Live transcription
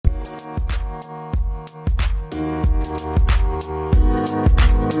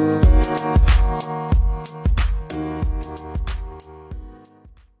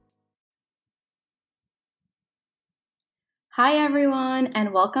Hi, everyone,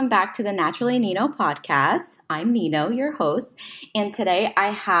 and welcome back to the Naturally Nino podcast. I'm Nino, your host, and today I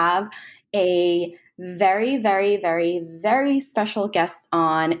have a very, very, very, very special guest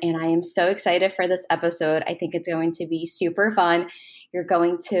on, and I am so excited for this episode. I think it's going to be super fun. You're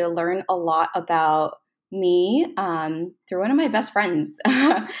going to learn a lot about me through one of my best friends,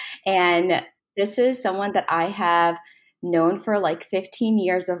 and this is someone that I have known for like 15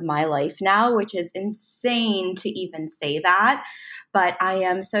 years of my life now, which is insane to even say that. But I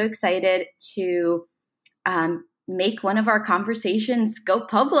am so excited to make one of our conversations go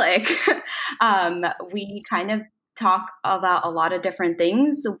public. We kind of talk about a lot of different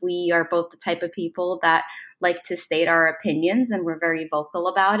things. We are both the type of people that like to state our opinions, and we're very vocal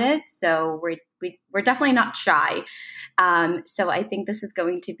about it. So we're definitely not shy. So I think this is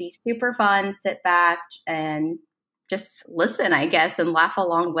going to be super fun. Sit back and just listen, I guess, and laugh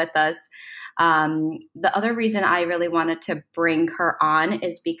along with us. The other reason I really wanted to bring her on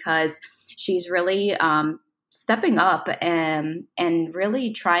is because she's really stepping up and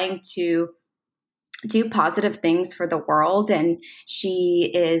really trying to do positive things for the world. And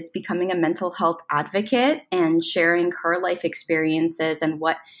she is becoming a mental health advocate and sharing her life experiences and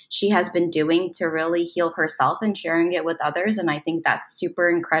what she has been doing to really heal herself and sharing it with others. And I think that's super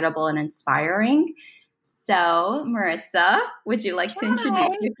incredible and inspiring. So, Marissa, would you like to introduce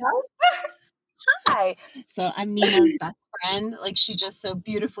Hi. yourself? Hi. So I'm Nina's best friend. Like she just so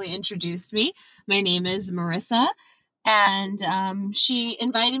beautifully introduced me. My name is Marissa. And she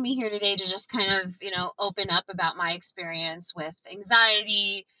invited me here today to just kind of, open up about my experience with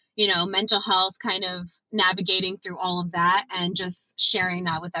anxiety, mental health, kind of navigating through all of that and just sharing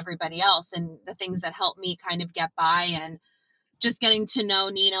that with everybody else and the things that help me kind of get by and just getting to know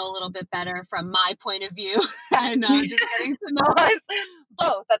Nino a little bit better from my point of view and just getting to know us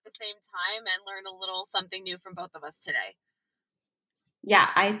both at the same time and learn a little something new from both of us today. Yeah,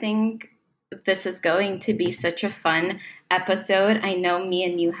 I think this is going to be such a fun episode. I know me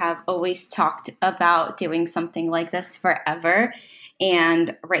and you have always talked about doing something like this forever.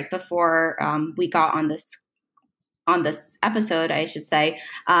 And right before we got on this episode, I should say,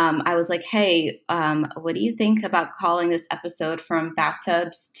 I was like, hey, what do you think about calling this episode From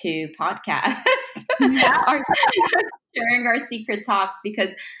Bathtubs to Podcast? Yeah. Sharing our secret talks,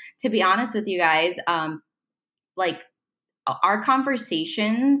 because to be honest with you guys, like our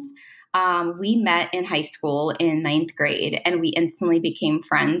conversations, we met in high school in ninth grade and we instantly became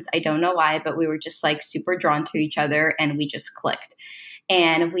friends. I don't know why, but we were just like super drawn to each other and we just clicked.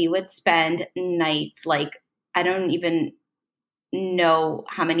 And we would spend nights like, I don't even know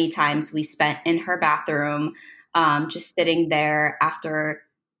how many times we spent in her bathroom, just sitting there after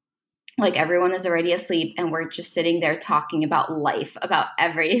like everyone is already asleep and we're just sitting there talking about life, about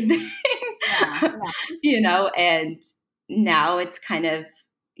everything, Yeah. and now it's kind of,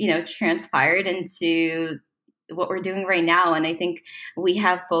 transpired into what we're doing right now. And I think we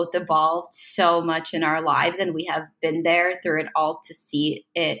have both evolved so much in our lives and we have been there through it all to see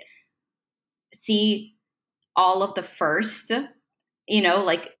all of the first,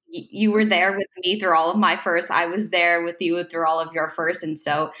 like you were there with me through all of my first. I was there with you through all of your first. And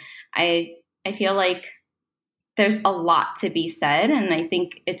so I feel like there's a lot to be said. And I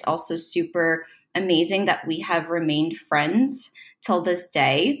think it's also super amazing that we have remained friends till this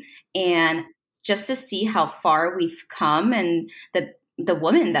day. And just to see how far we've come and the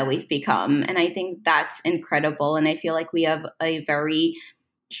woman that we've become. And I think that's incredible. And I feel like we have a very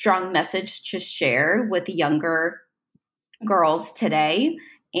strong message to share with younger girls today.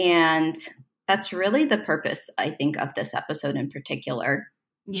 And that's really the purpose, I think, of this episode in particular.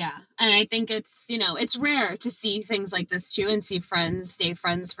 Yeah. And I think it's rare to see things like this too and see friends stay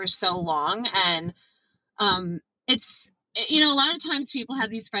friends for so long. And it's, a lot of times people have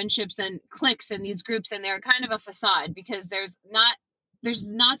these friendships and cliques and these groups and they're kind of a facade because there's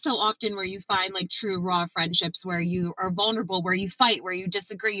not so often where you find like true raw friendships where you are vulnerable, where you fight, where you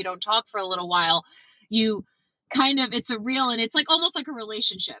disagree, you don't talk for a little while. You kind of it's a real and it's like almost like a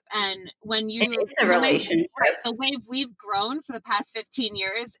relationship. And when It you is a relationship. the way we've grown for the past 15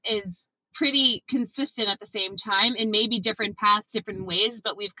 years is pretty consistent at the same time in maybe different paths, different ways,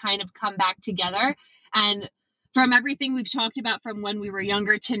 but we've kind of come back together. And from everything we've talked about from when we were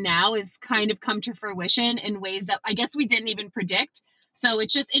younger to now is kind of come to fruition in ways that I guess we didn't even predict. So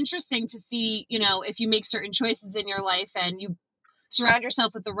it's just interesting to see, if you make certain choices in your life and you surround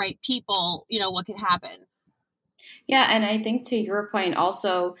yourself with the right people, what could happen. Yeah. And I think to your point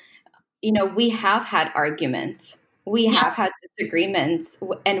also, we have had arguments. We Yeah. have had disagreements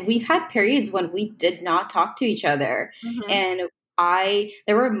and we've had periods when we did not talk to each other. Mm-hmm. And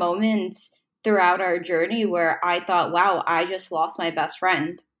there were moments throughout our journey where I thought, wow, I just lost my best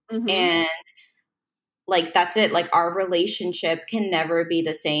friend. Mm-hmm. And like, that's it. Like, our relationship can never be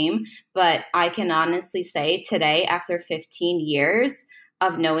the same. But I can honestly say today, after 15 years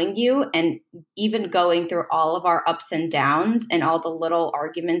of knowing you and even going through all of our ups and downs and all the little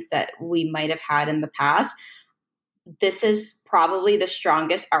arguments that we might have had in the past, this is probably the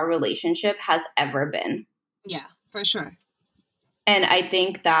strongest our relationship has ever been. Yeah, for sure. And I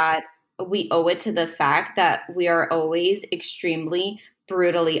think that we owe it to the fact that we are always extremely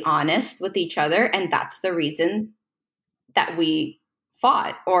brutally honest with each other. And that's the reason that we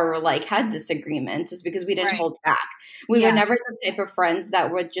fought or like had disagreements, is because we didn't Right. hold back. We were Yeah. never the type of friends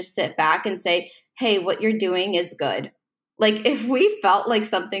that would just sit back and say, hey, what you're doing is good. Like, if we felt like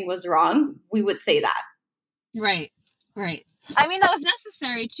something was wrong, we would say that. Right. Right. I mean, that was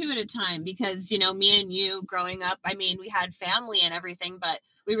necessary too at a time because, me and you growing up, I mean, we had family and everything, but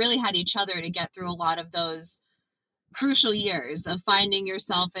we really had each other to get through a lot of those crucial years of finding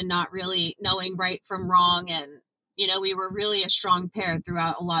yourself and not really knowing right from wrong. And, we were really a strong pair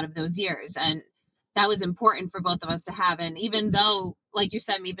throughout a lot of those years. And that was important for both of us to have. And even though, like you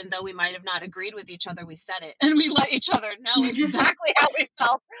said, even though we might have not agreed with each other, we said it and we let each other know exactly how we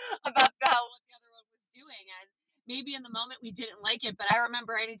felt about what the other one was doing. And maybe in the moment we didn't like it, but I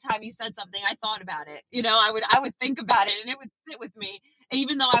remember anytime you said something, I thought about it. I would think about it and it would sit with me.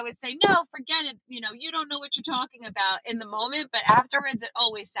 Even though I would say, no, forget it. You don't know what you're talking about in the moment, but afterwards it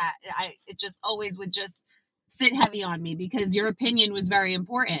always sat. It just always would just sit heavy on me because your opinion was very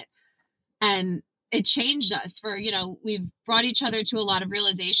important. And it changed us we've brought each other to a lot of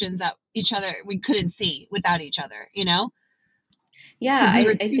realizations that we couldn't see without each other, Yeah, because we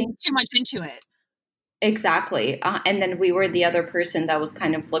were I think too much into it. exactly. And then we were the other person that was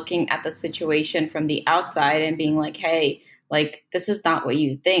kind of looking at the situation from the outside and being like, hey, like, this is not what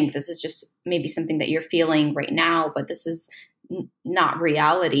you think. This is just maybe something that you're feeling right now, but this is not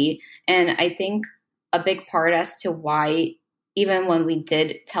reality. And I think a big part as to why, even when we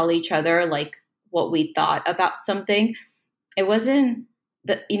did tell each other like what we thought about something, it wasn't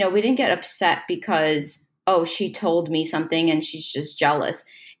we didn't get upset because, oh, she told me something and she's just jealous.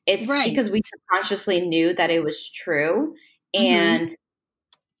 It's Right. because we subconsciously knew that it was true. Mm-hmm. And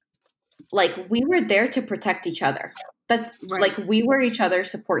like, we were there to protect each other. That's Right. like, we were each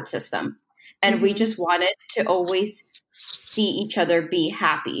other's support system. And we just wanted to always see each other be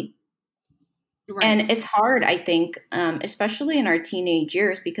happy. Right. And it's hard, I think, especially in our teenage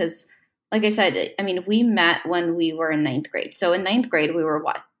years, because like I said, I mean, we met when we were in ninth grade. So in ninth grade, we were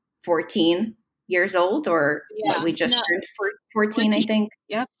what, 14 years old, or what, we just turned 14, I think.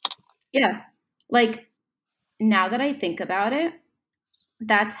 Yep. Yeah. Like, now that I think about it,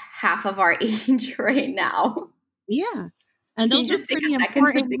 that's half of our age right now. Yeah. And those just are pretty take a second to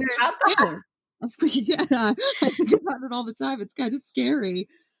important think years about that? too. Yeah, I think about it all the time. It's kind of scary.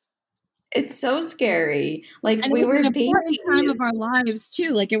 It's so scary. Like, And it we was were an important time babies. of our lives too.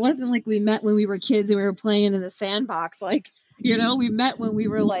 Like, it wasn't like we met when we were kids and we were playing in the sandbox. Like, we met when we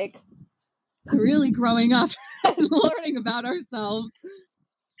were like really growing up and learning about ourselves.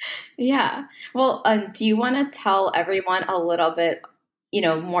 Yeah. Well, do you want to tell everyone a little bit,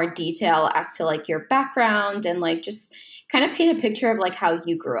 more detail as to like your background and like just kind of paint a picture of like how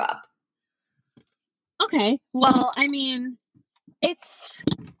you grew up? Okay. Well, I mean, it's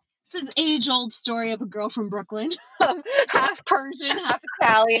an age-old story of a girl from Brooklyn, half Persian, half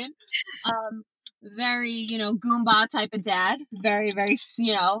Italian. Very, Goomba type of dad. Very, very,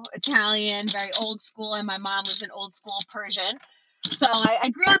 Italian, very old school, and my mom was an old school Persian. So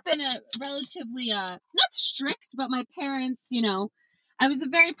I grew up in a relatively, not strict, but my parents, I was a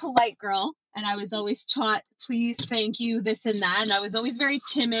very polite girl, and I was always taught, please, thank you, this and that, and I was always very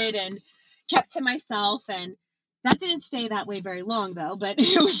timid and kept to myself, and that didn't stay that way very long, though, but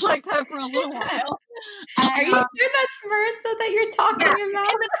it was like that for a little while. Are you sure that's Marissa that you're talking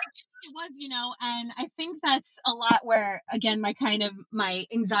about? It was, and I think that's a lot where, again, my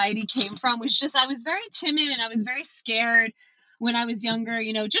anxiety came from, was just I was very timid and I was very scared when I was younger,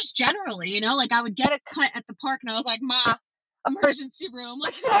 just generally, like I would get a cut at the park and I was like, Ma, emergency room.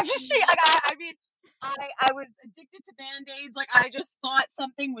 Like, I mean, I was addicted to Band-Aids. Like, I just thought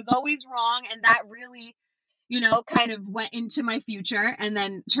something was always wrong. And that really, kind of went into my future and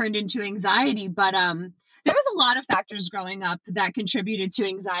then turned into anxiety. But, there was a lot of factors growing up that contributed to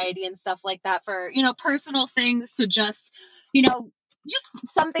anxiety and stuff like that, for, personal things to just, just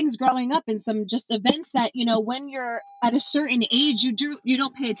some things growing up and some just events that, when you're at a certain age, you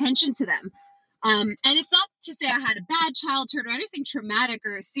don't pay attention to them. And it's not to say I had a bad childhood or anything traumatic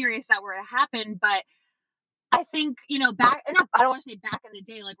or serious that were to happen, but I think, back, and I don't want to say back in the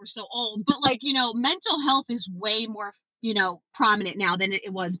day, like we're so old, but like, mental health is way more, prominent now than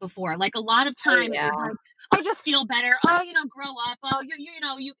it was before. Like a lot of Oh time it yeah. was like, oh, just feel better. Oh, grow up. Oh,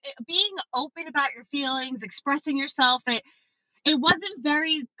 being open about your feelings, expressing yourself. It wasn't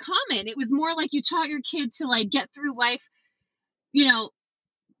very common. It was more like you taught your kid to like get through life, you know,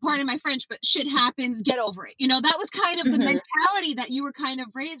 pardon my French, but shit happens, get over it. That was kind of the Hmm. mentality that you were kind of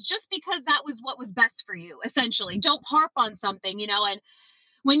raised just because that was what was best for you, essentially. Don't harp on something, and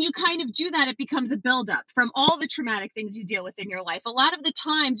when you kind of do that, it becomes a buildup from all the traumatic things you deal with in your life. A lot of the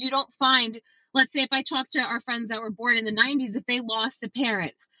times you don't find, let's say if I talk to our friends that were born in the 90s, if they lost a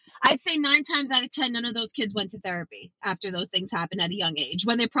parent, I'd say 9 times out of 10, none of those kids went to therapy after those things happened at a young age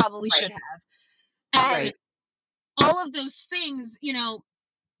when they probably Right. should have. And Right. all of those things,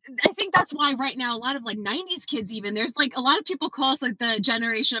 I think that's why right now a lot of like 90s kids, even there's like a lot of people call us like the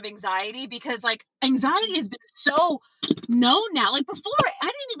generation of anxiety, because like anxiety has been so known now. Like before, I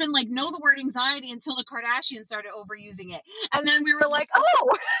didn't even like know the word anxiety until the Kardashians started overusing it, and then we were like, oh,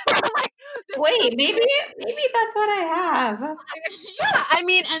 like this is Wait, maybe that's what I have. yeah, I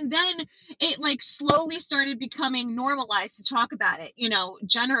mean, and then it like slowly started becoming normalized to talk about it,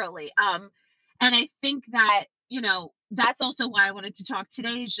 generally. And I think that, that's also why I wanted to talk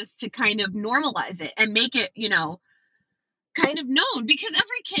today, is just to kind of normalize it and make it, kind of known, because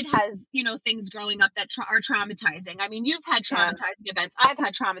every kid has, things growing up that are traumatizing. I mean, you've had Yeah. traumatizing events, I've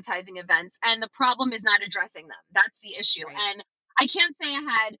had traumatizing events, and the problem is not addressing them. That's the issue. Right. And I can't say I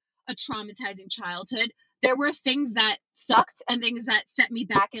had a traumatizing childhood. There were things that sucked and things that set me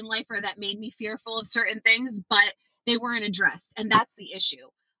back in life or that made me fearful of certain things, but they weren't addressed. And that's the issue.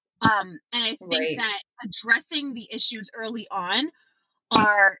 And I think Right. that addressing the issues early on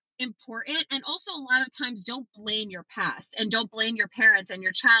are important. And also a lot of times, don't blame your past and don't blame your parents and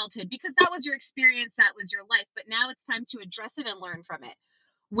your childhood, because that was your experience, that was your life, but now it's time to address it and learn from it.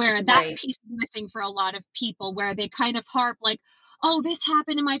 Where that Right. piece is missing for a lot of people, where they kind of harp like, oh, this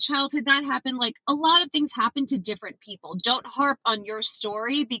happened in my childhood, that happened. Like a lot of things happen to different people. Don't harp on your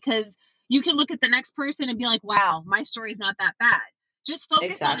story, because you can look at the next person and be like, wow, my story's not that bad. Just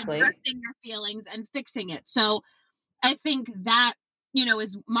focus on Exactly. addressing your feelings and fixing it. So I think that,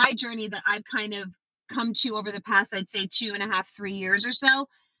 is my journey that I've kind of come to over the past, I'd say 2.5, 3 years or so,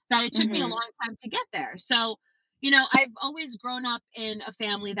 that it took me a Hmm. long time to get there. So, I've always grown up in a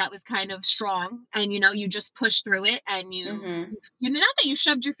family that was kind of strong, and, you just push through it, and Hmm. not that you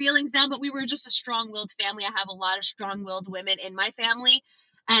shoved your feelings down, but we were just a strong willed family. I have a lot of strong willed women in my family.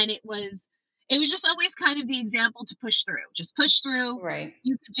 And it was just always kind of the example to push through, just push through. Right.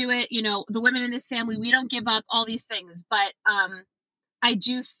 You could do it. The women in this family, we don't give up, all these things. But I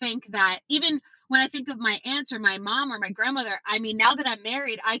do think that even when I think of my aunts or my mom or my grandmother, I mean, now that I'm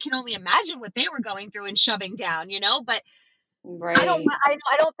married, I can only imagine what they were going through and shoving down, But Right. I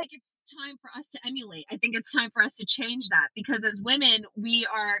don't think it's time for us to emulate. I think it's time for us to change that, because as women, we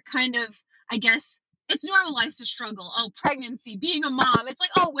are kind of, I guess, it's normalized to struggle. Oh, pregnancy, being a mom. It's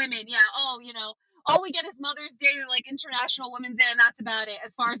like, oh, women, yeah. Oh, all we get is Mother's Day or like International Women's Day, and that's about it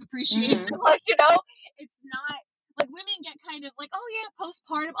as far as appreciation. Hmm. Like, it's not like women get kind of like, oh yeah,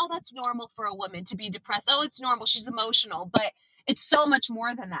 postpartum. Oh, that's normal for a woman to be depressed. Oh, it's normal. She's emotional, but it's so much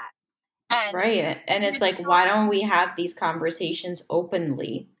more than that. And Right. And and it's it's like, why don't we have these conversations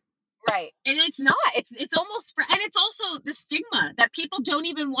openly? right. And it's not. It's almost and it's also the stigma that people don't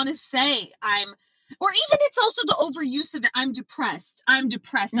even want to say or even it's also the overuse of it. I'm depressed. I'm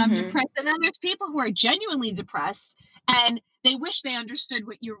depressed. I'm Hmm. depressed. And then there's people who are genuinely depressed, and they wish they understood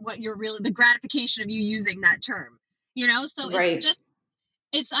what you're really, the gratification of you using that term. So it's Right. just,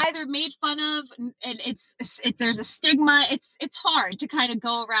 it's either made fun of, and there's a stigma. It's hard to kind of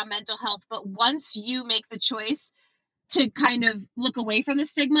go around mental health, but once you make the choice to kind of look away from the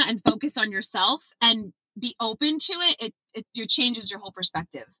stigma and focus on yourself and be open to it changes your whole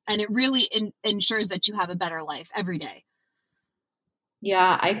perspective, and it really ensures that you have a better life every day.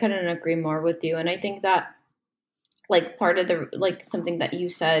 Yeah, I couldn't agree more with you. And I think that like part of the like something that you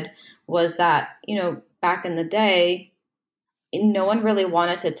said was that, back in the day, no one really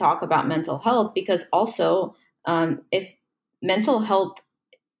wanted to talk about mental health because also if mental health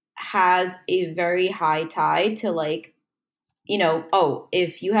has a very high tie to like, oh,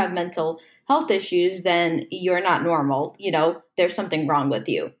 if you have mental health issues, then you're not normal, there's something wrong with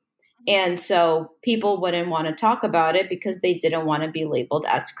you. And so people wouldn't want to talk about it because they didn't want to be labeled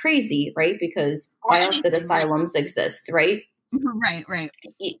as crazy, right? Because Or why else did anything, right? asylums exist, right? Right.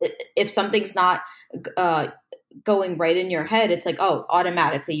 If something's not uh, going right in your head, it's like, oh,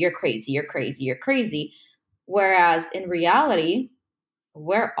 automatically you're crazy, you're crazy, you're crazy. Whereas in reality,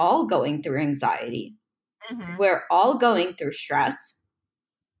 we're all going through anxiety. Mm-hmm. we're all going through stress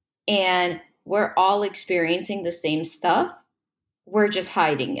and we're all experiencing the same stuff. We're just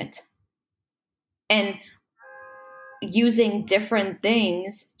hiding it and using different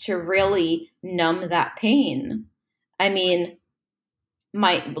things to really numb that pain. I mean,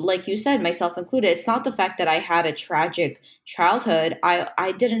 like you said, myself included, it's not the fact that I had a tragic childhood.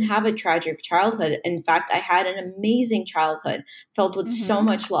 I didn't have a tragic childhood. In fact, I had an amazing childhood filled with so Mm-hmm.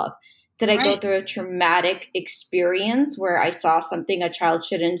 much love. Did I go Right. through a traumatic experience where I saw something a child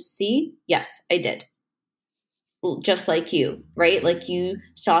shouldn't see? Yes, I did. Just like you, right? Like you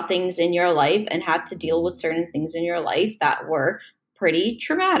saw things in your life and had to deal with certain things in your life that were pretty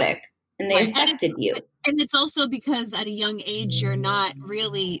traumatic and they Right. affected you. And it's also because at a young age, you're not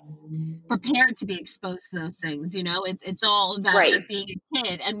really prepared to be exposed to those things. It's all about Right. just being a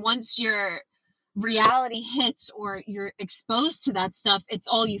kid. And once your reality hits or you're exposed to that stuff, it's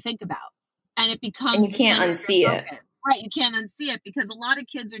all you think about. And it And becomes you the can't center of unsee your it. focus. Right. You can't unsee it because a lot of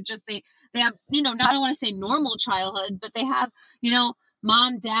kids are just, they have, not, I don't want to say normal childhood, but they have,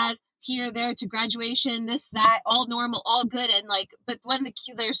 mom, dad, here, there to graduation, this, that, all normal, all good. And but when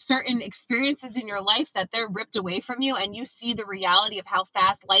there's certain experiences in your life that they're ripped away from you and you see the reality of how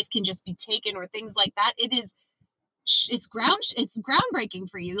fast life can just be taken or things like that, it's groundbreaking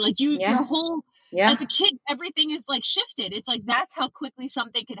for you. Like Yeah. your whole, Yeah. as a kid, everything is like shifted. It's like, that's how quickly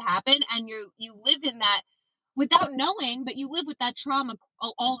something could happen. And you live in that without knowing, but you live with that trauma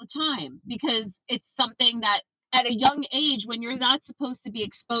all the time because it's something that at a young age when you're not supposed to be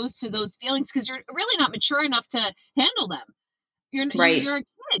exposed to those feelings because you're really not mature enough to handle them. Right. You're a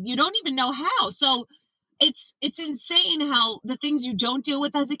kid. You don't even know how. So it's insane how the things you don't deal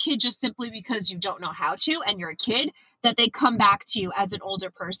with as a kid just simply because you don't know how to and you're a kid, that they come back to you as an older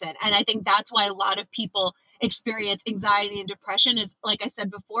person. And I think that's why a lot of people experience anxiety and depression, is like I said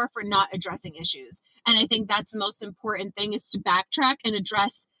before, for not addressing issues. And I think that's the most important thing, is to backtrack and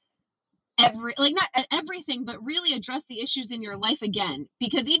address not everything, but really address the issues in your life again.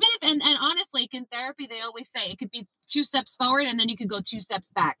 Because even if, and honestly, like in therapy, they always say it could be 2 steps forward and then you could go 2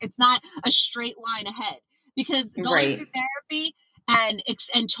 steps back. It's not a straight line ahead, because going Right. through therapy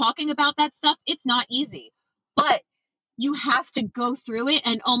and talking about that stuff, it's not easy, but you have to go through it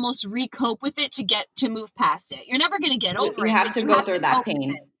and almost recope with it to move past it. You're never going to get over You it, have but to you go have to through that cope with it.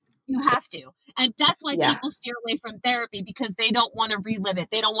 pain. You have to. And that's why Yeah. people steer away from therapy, because they don't want to relive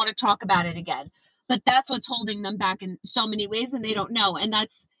it. They don't want to talk about it again. But that's what's holding them back in so many ways, and they don't know. And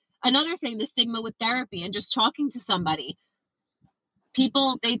that's another thing, the stigma with therapy and just talking to somebody.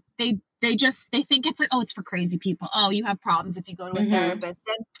 People, they think it's like, oh, it's for crazy people. Oh, you have problems if you go to a therapist.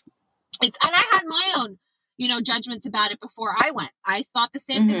 And I had my own, judgments about it before I went. I thought the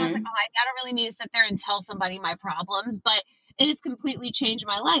same thing. I was like, oh, I don't really need to sit there and tell somebody my problems, but it has completely changed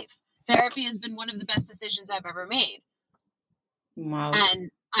my life. Therapy has been one of the best decisions I've ever made. Wow. And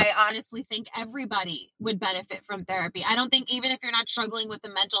I honestly think everybody would benefit from therapy. I don't think, even if you're not struggling with a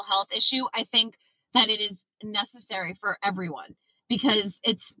mental health issue, I think that it is necessary for everyone, because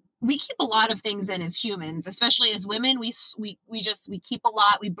we keep a lot of things in as humans, especially as women. We keep a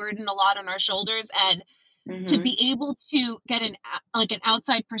lot, we burden a lot on our shoulders, and to be able to get an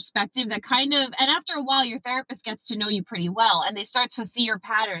outside perspective that kind of, and after a while your therapist gets to know you pretty well and they start to see your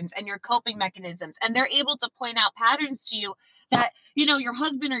patterns and your coping mechanisms, and they're able to point out patterns to you that your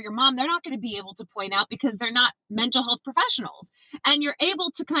husband or your mom, they're not going to be able to point out because they're not mental health professionals. And you're able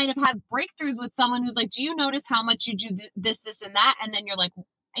to kind of have breakthroughs with someone who's like, do you notice how much you do this and that? And then you're like,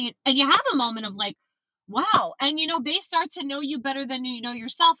 and you have a moment of like, wow. And they start to know you better than you know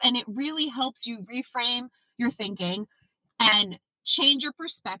yourself, and it really helps you reframe your thinking and change your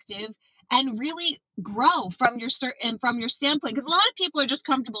perspective and really grow from your standpoint, because a lot of people are just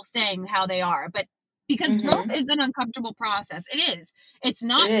comfortable staying how they are, but because growth is an uncomfortable process. It's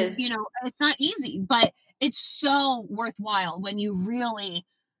not, It is. it's not easy, but it's so worthwhile when you really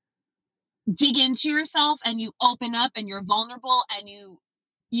dig into yourself and you open up and you're vulnerable and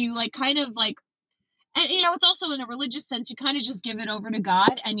you like kind of like, and it's also in a religious sense, you kind of just give it over to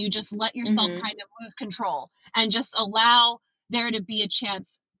God and you just let yourself kind of lose control and just allow there to be a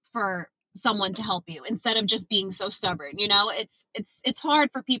chance for someone to help you instead of just being so stubborn. It's hard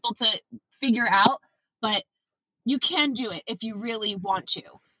for people to figure out, but you can do it if you really want to.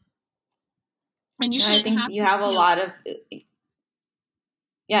 And you I shouldn't think have you to have a feel. lot of,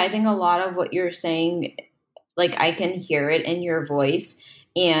 I think a lot of what you're saying, like I can hear it in your voice.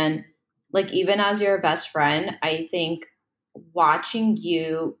 And like, even as your best friend, I think watching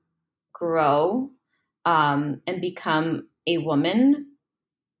you grow and become a woman,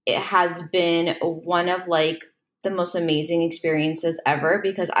 it has been one of like the most amazing experiences ever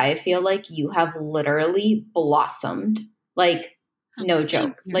because I feel like you have literally blossomed. Like, no Thank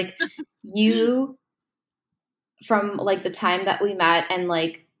joke. you. Like, you, from like the time that we met and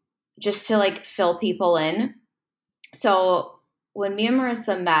like just to like fill people in. So when me and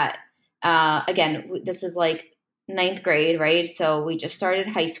Marissa met, again, this is like ninth grade, right? So we just started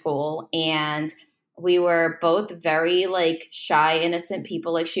high school and we were both very like shy, innocent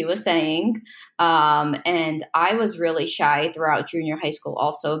people, like she was saying. And I was really shy throughout junior high school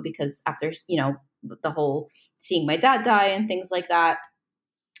also because after, the whole seeing my dad die and things like that.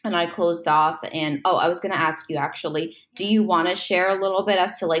 And I closed off. And I was going to ask you actually, do you want to share a little bit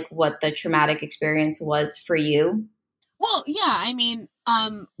as to like what the traumatic experience was for you? Well, yeah, I mean,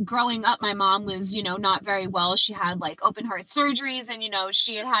 growing up, my mom was, not very well. She had like open heart surgeries and,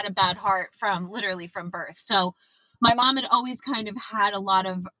 she had had a bad heart literally from birth. So my mom had always kind of had a lot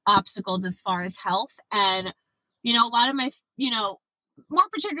of obstacles as far as health. And, a lot of my, more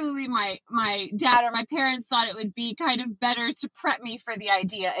particularly my dad or my parents thought it would be kind of better to prep me for the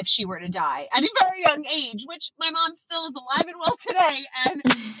idea if she were to die at a very young age, which my mom still is alive and well today. And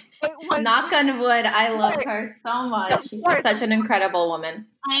it was Knock on wood. I love right. her so much. Of She's course. such an incredible woman.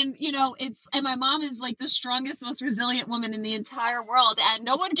 And and my mom is like the strongest, most resilient woman in the entire world, and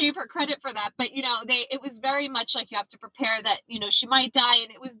no one gave her credit for that. But it was very much like you have to prepare that she might die,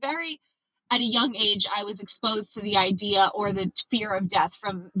 and it was very at a young age I was exposed to the idea or the fear of death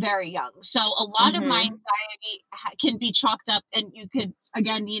from very young. So a lot of my anxiety can be chalked up, and you could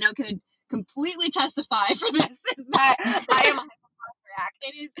again could completely testify for this is that I am a hypochondriac.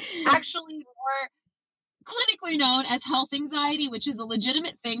 It is actually more clinically known as health anxiety, which is a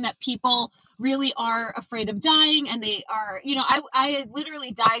legitimate thing that people really are afraid of dying. And they are, I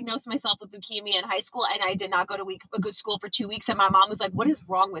literally diagnosed myself with leukemia in high school, and I did not go to a good school for 2 weeks. And my mom was like, "What is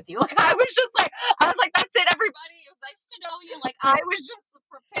wrong with you?" Like, I was like, "That's it, everybody. It was nice to know you." Like, I was just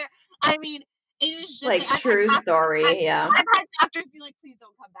prepared. I mean, it is just like true story. Yeah. I've had doctors be like, "Please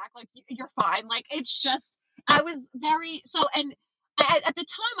don't come back. Like, you're fine." Like, it's just, I was very, so, and at the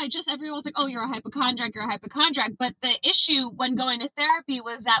time, everyone was like, "Oh, you're a hypochondriac, you're a hypochondriac." But the issue when going to therapy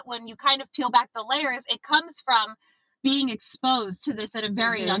was that when you kind of peel back the layers, it comes from being exposed to this at a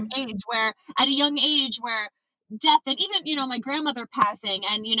very young age, where death and even, my grandmother passing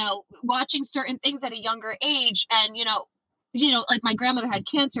and, watching certain things at a younger age and, like my grandmother had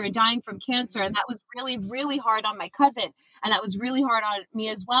cancer and dying from cancer. And that was really, really hard on my cousin. And that was really hard on me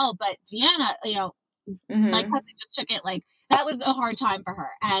as well. But Deanna, my cousin just took it like that was a hard time for her.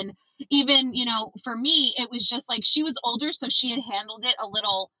 And even, for me, it was just like she was older, so she had handled it a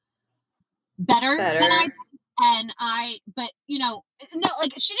little better than I did. And but, no,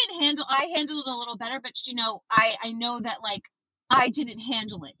 like I handled it a little better, but, I know that like I didn't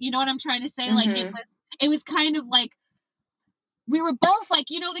handle it. You know what I'm trying to say? Like it was kind of like we were both like,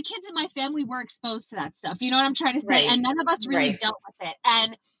 the kids in my family were exposed to that stuff. You know what I'm trying to say? Right. And none of us really dealt with it.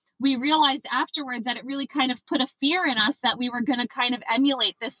 And we realized afterwards that it really kind of put a fear in us that we were going to kind of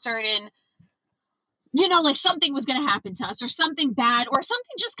emulate this certain, like something was going to happen to us or something bad or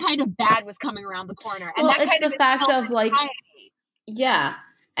something just kind of bad was coming around the corner. And well, that it's kind the fact of like, anxiety. yeah.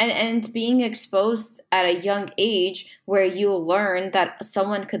 And being exposed at a young age where you learn that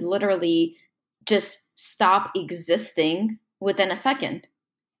someone could literally just stop existing within a second.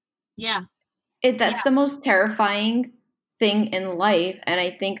 Yeah. That's the most terrifying thing in life. And I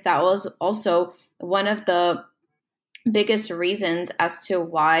think that was also one of the biggest reasons as to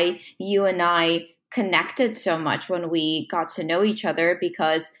why you and I connected so much when we got to know each other,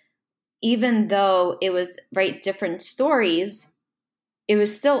 because even though it was different stories, it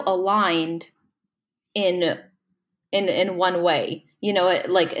was still aligned in one way,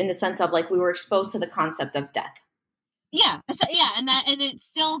 like in the sense of like we were exposed to the concept of death. Yeah. So, yeah. And it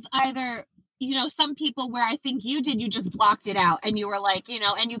still's either, some people where I think you just blocked it out and you were like,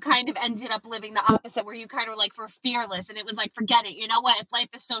 and you kind of ended up living the opposite where you kind of like were fearless and it was like, forget it. You know what? If life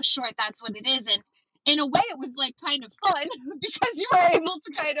is so short, that's what it is. And in a way it was like kind of fun because you were able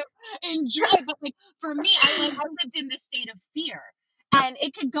to kind of enjoy. But like for me, I lived in this state of fear and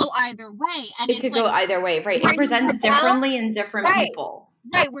it could go either way. And it could go either way, right? It presents differently in different people.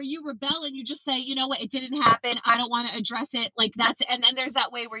 Right, where you rebel and you just say, you know what, it didn't happen. I don't want to address it. Like that's, and then there's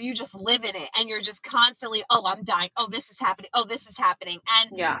that way where you just live in it and you're just constantly, oh, I'm dying. Oh, this is happening. Oh, this is happening.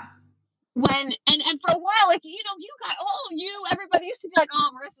 And and for a while, like, everybody used to be like,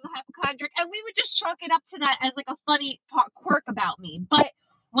 oh, Marissa's a hypochondriac. And we would just chalk it up to that as like a funny quirk about me. But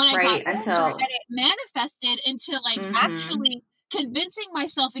when I got older and it manifested into like actually convincing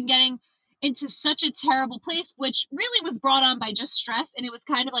myself and getting into such a terrible place, which really was brought on by just stress. And it was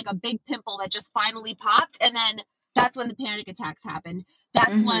kind of like a big pimple that just finally popped. And then that's when the panic attacks happened.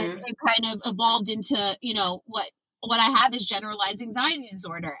 That's when Mm-hmm. it kind of evolved into, what I have is generalized anxiety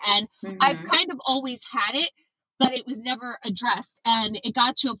disorder. And I've Mm-hmm. kind of always had it, but it was never addressed. And it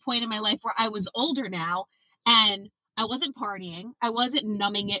got to a point in my life where I was older now, and I wasn't partying. I wasn't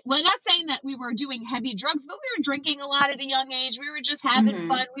numbing it. Well, not saying that we were doing heavy drugs, but we were drinking a lot at a young age. We were just having Mm-hmm.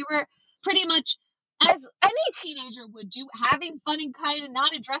 fun. We were pretty much, as any teenager would do, having fun and kind of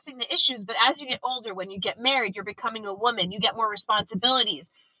not addressing the issues. But as you get older, when you get married, you're becoming a woman, you get more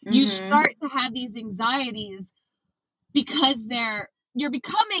responsibilities. You Mm-hmm. start to have these anxieties because you're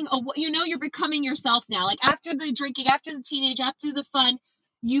becoming yourself now. Like after the drinking, after the teenage, after the fun,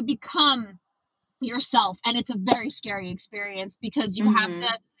 you become yourself. And it's a very scary experience because you have Mm-hmm.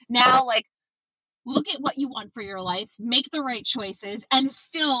 to now, like, look at what you want for your life, make the right choices, and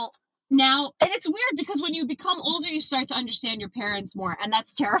still now, and it's weird because when you become older, you start to understand your parents more, and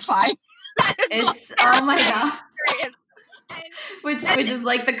that's terrifying. That is the most It's oh my terrifying god. experience. Which is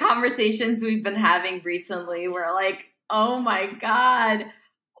like the conversations we've been having recently. We're like, oh my god,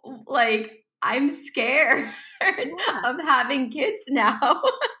 like I'm scared Yeah, of having kids now.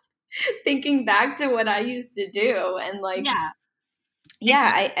 Thinking back to what I used to do, and like, yeah,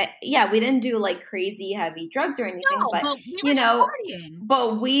 yeah, it's yeah, we didn't do like crazy heavy drugs or anything, no, but but we were you just know,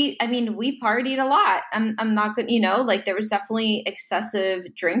 partying. I mean, we partied a lot. I'm not gonna, like there was definitely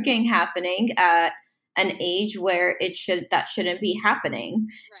excessive drinking happening at an age where that shouldn't be happening.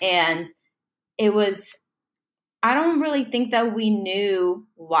 Right, And it was, I don't really think that we knew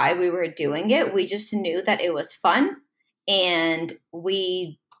why we were doing it. We just knew that it was fun, and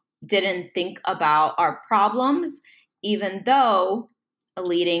we didn't think about our problems, even though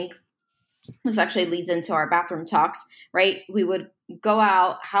leading this actually leads into our bathroom talks, right? We would go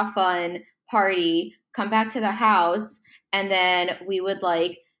out, have fun, party, come back to the house, and then we would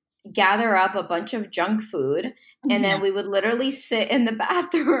like gather up a bunch of junk food, and yeah. then we would literally sit in the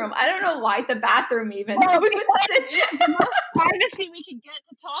bathroom. I don't know why the bathroom even. Well, We would because sit. it was the most privacy we could get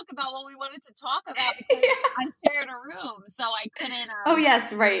to talk about what we wanted to talk about because I shared a room, so I couldn't. Oh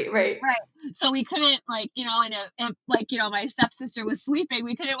yes, right, right. Right. So we couldn't, like, my stepsister was sleeping.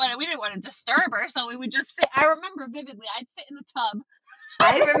 We didn't want to disturb her, so we would just sit. I remember vividly. I'd sit in the tub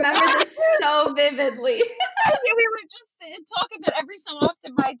I remember this so vividly. and we would just sit and talk. And then every so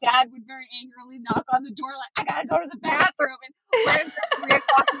often, my dad would very angrily knock on the door, like, "I gotta go to the bathroom." And we're in bed at 3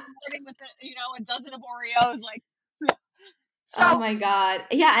 o'clock in the morning with a dozen of Oreos, like. Oh So my god.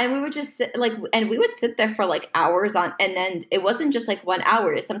 Yeah, and we would just sit like, and we would sit there for like hours on, and then it wasn't just like 1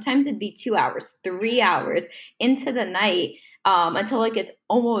 hour. Sometimes it'd be 2 hours, 3 hours into the night, until like it's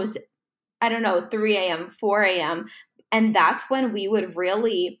almost, I don't know, 3 a.m., 4 a.m. And that's when we would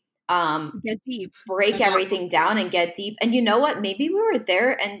really get deep break about. everything down and get deep. And you know what? Maybe we were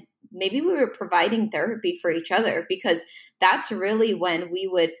there, and maybe we were providing therapy for each other, because that's really when we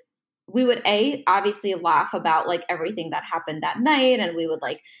would obviously laugh about like everything that happened that night, and we would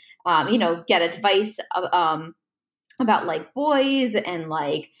like get advice about like boys and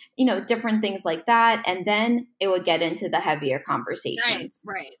like different things like that, and then it would get into the heavier Right, conversations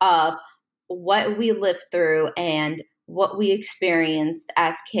right. of what we lived through and what we experienced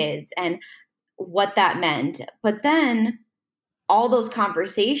as kids and what that meant. But then all those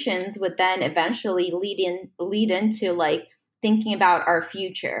conversations would then eventually lead into like thinking about our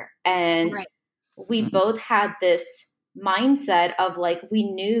future. And Right. we both had this mindset of like, we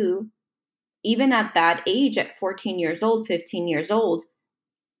knew even at that age, at 14 years old, 15 years old,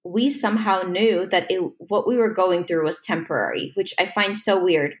 we somehow knew that what we were going through was temporary, which I find so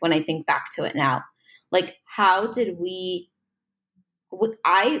weird when I think back to it now. Like, how did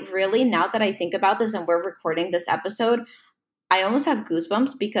I really, now that I think about this and we're recording this episode, I almost have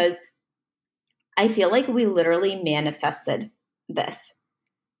goosebumps because I feel like we literally manifested this.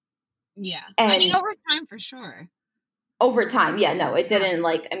 Yeah. I mean, And over time for sure. over time, yeah, no, it Yeah. didn't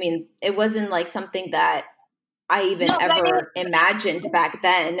like, I mean, it wasn't like something that I even No, but I mean, ever imagined back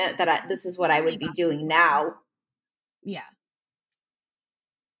then that this is what I definitely would be got to the doing point. now. Yeah.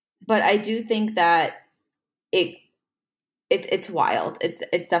 But I do think that it it's wild. It's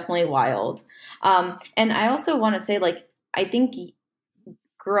definitely wild. And I also want to say, like, I think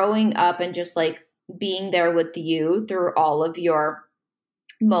growing up and just like being there with you through all of your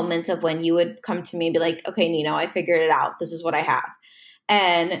moments of when you would come to me and be like, okay, Nino, I figured it out. This is what I have.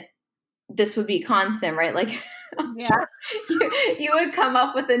 And this would be constant, right? Like Yeah. you would come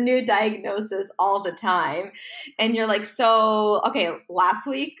up with a new diagnosis all the time. And you're like, so, okay, last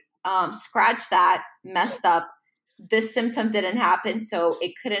week, scratch that, messed up. this symptom didn't happen, so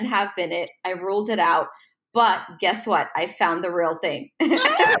it couldn't have been it. I ruled it out. But guess what? I found the real thing.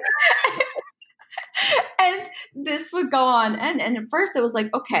 And this would go on. And at first it was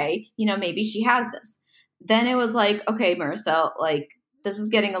like, okay, maybe she has this. Then it was like, okay, Marissa, like, this is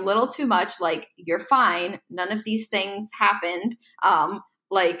getting a little too much. Like, you're fine. None of these things happened.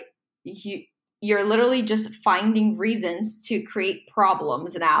 Like, you're literally just finding reasons to create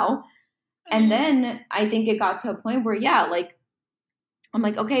problems now. And then I think it got to a point where, yeah, like, I'm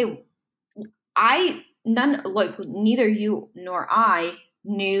like, okay, neither you nor I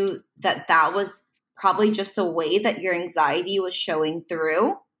knew that was probably just a way that your anxiety was showing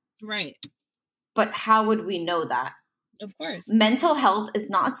through. Right. But how would we know that? Of course. Mental health is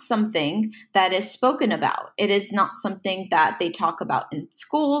not something that is spoken about. It is not something that they talk about in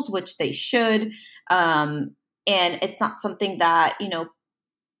schools, which they should. And it's not something that,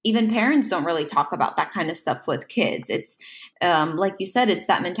 even parents don't really talk about that kind of stuff with kids. It's like you said, it's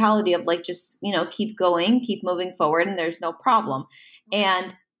that mentality of like, just, keep going, keep moving forward, and there's no problem.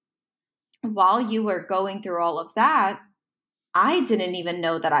 And while you were going through all of that, I didn't even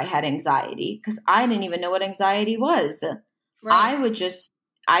know that I had anxiety because I didn't even know what anxiety was. Right.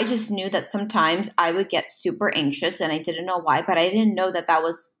 I just knew that sometimes I would get super anxious and I didn't know why, but I didn't know that that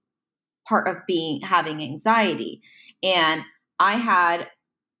was part of having anxiety. And I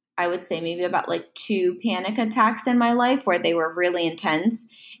would say maybe about like 2 panic attacks in my life where they were really intense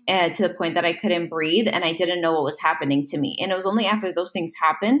to the point that I couldn't breathe and I didn't know what was happening to me. And it was only after those things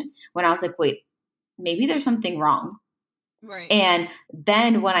happened when I was like, wait, maybe there's something wrong. Right. And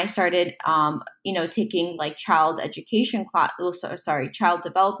then when I started, taking like child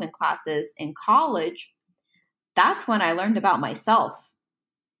development classes in college, that's when I learned about myself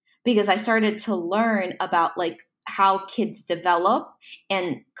because I started to learn about like how kids develop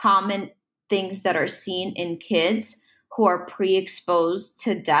and common things that are seen in kids who are pre-exposed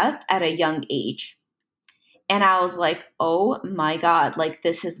to death at a young age. And I was like, oh my God, like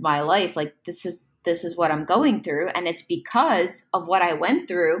this is my life. Like this is what I'm going through. And it's because of what I went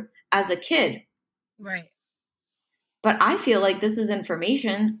through as a kid. Right. But I feel like this is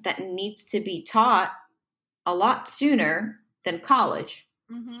information that needs to be taught a lot sooner than college.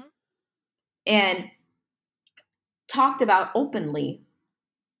 Mm-hmm. And talked about openly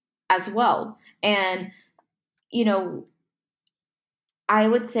as well. And, I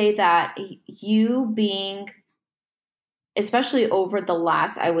would say that you being, especially over the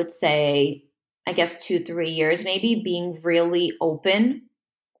last, I would say, I guess 2-3 years, maybe being really open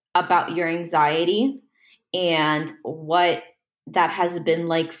about your anxiety and what that has been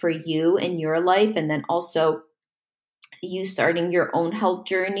like for you in your life. And then also you starting your own health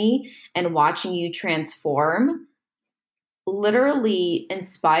journey and watching you transform literally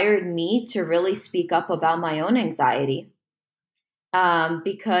inspired me to really speak up about my own anxiety.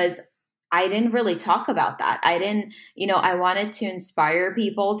 Because I didn't really talk about that. I didn't, I wanted to inspire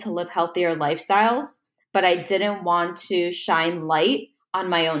people to live healthier lifestyles, but I didn't want to shine light on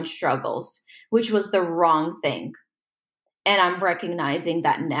my own struggles, which was the wrong thing. And I'm recognizing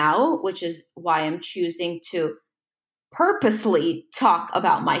that now, which is why I'm choosing to purposely talk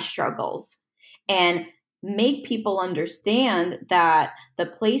about my struggles and make people understand that the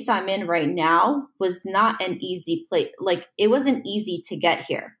place I'm in right now was not an easy place. Like it wasn't easy to get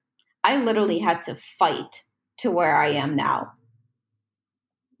here. I literally had to fight to where I am now.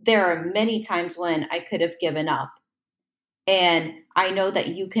 There are many times when I could have given up. And I know that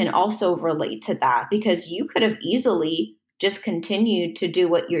you can also relate to that because you could have easily just continued to do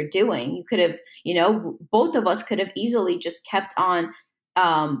what you're doing. You could have, both of us could have easily just kept on,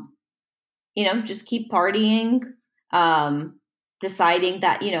 just keep partying, deciding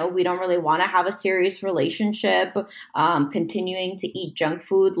that, we don't really want to have a serious relationship, continuing to eat junk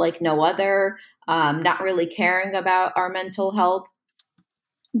food like no other, not really caring about our mental health.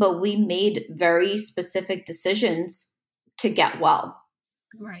 But we made very specific decisions to get well.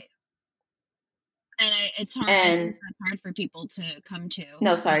 Right. And it's hard. I think that's hard for people to come to.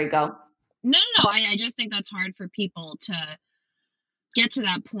 No, sorry, go. No. I just think that's hard for people to get to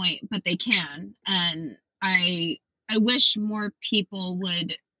that point, but they can. And I wish more people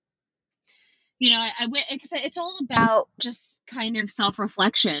would, it's all about just kind of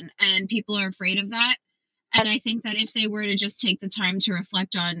self-reflection, and people are afraid of that. And I think that if they were to just take the time to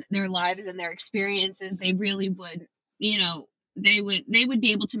reflect on their lives and their experiences, they really would, they would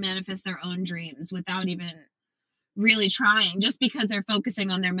be able to manifest their own dreams without even really trying, just because they're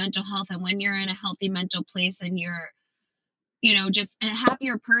focusing on their mental health. And when you're in a healthy mental place and you're just a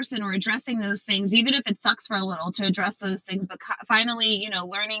happier person, or addressing those things, even if it sucks for a little to address those things, but finally,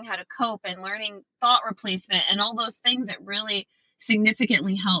 learning how to cope and learning thought replacement and all those things, it really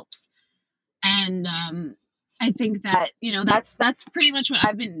significantly helps. And I think that, that's pretty much what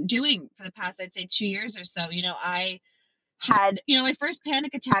I've been doing for the past, I'd say 2 years or so. I had, my first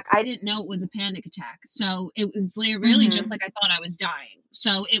panic attack. I didn't know it was a panic attack. So it was really just like I thought I was dying.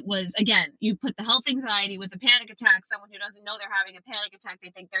 So it was, again, you put the health anxiety with a panic attack. Someone who doesn't know they're having a panic attack, they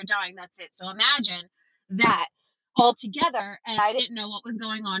think they're dying. That's it. So imagine that all together. And I didn't know what was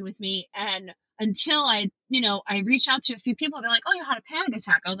going on with me. And until I reached out to a few people, they're like, "Oh, you had a panic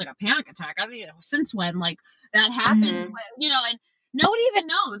attack." I was like, "A panic attack? I mean, since when?" Like, that happened. And nobody even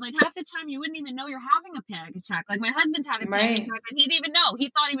knows. Like, half the time you wouldn't even know you're having a panic attack. Like, my husband's had a panic attack and he didn't even know. He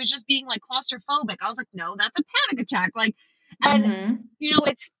thought he was just being like claustrophobic. I was like, "No, that's a panic attack." Like, and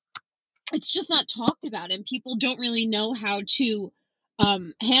it's just not talked about, and people don't really know how to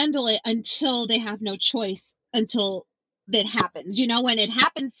handle it until they have no choice, until that happens, when it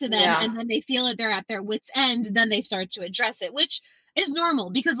happens to them, and then they feel it, they're at their wit's end, then they start to address it, which is normal,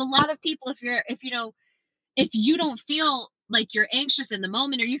 because a lot of people, if you don't feel like you're anxious in the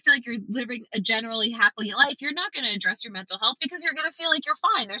moment, or you feel like you're living a generally happy life, you're not going to address your mental health, because you're going to feel like you're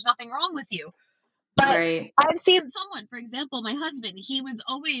fine. There's nothing wrong with you. But I've seen someone, for example, my husband, he was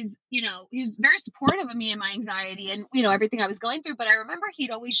always, he was very supportive of me and my anxiety and, everything I was going through. But I remember he'd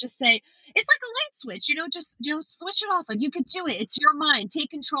always just say, "It's like a light switch, just, switch it off. Like, you could do it. It's your mind. Take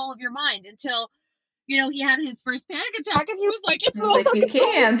control of your mind." Until, he had his first panic attack, and he was like, "It's like, you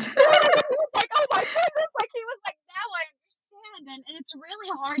can't." He was like, "Oh my goodness." Like, he was like, "Now I understand." And it's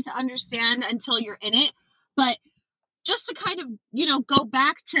really hard to understand until you're in it. But just to kind of, go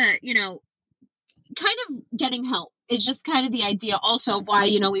back to, kind of getting help is just kind of the idea also of why,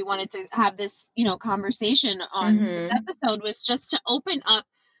 we wanted to have this, conversation on this episode, was just to open up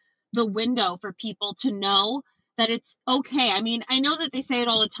the window for people to know that it's okay. I mean, I know that they say it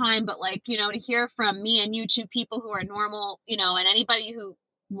all the time, but like, to hear from me and you, two people who are normal, and anybody who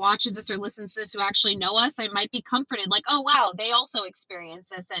watches this or listens to this who actually know us, I might be comforted, like, "Oh wow, they also experience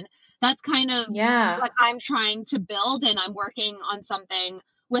this." And that's kind of what I'm trying to build. And I'm working on something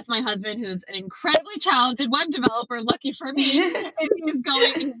with my husband, who's an incredibly talented web developer, lucky for me. And he's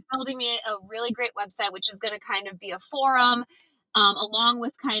building me a really great website, which is going to kind of be a forum, along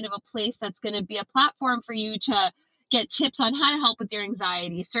with kind of a place that's going to be a platform for you to get tips on how to help with your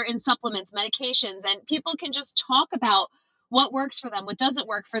anxiety, certain supplements, medications, and people can just talk about what works for them, what doesn't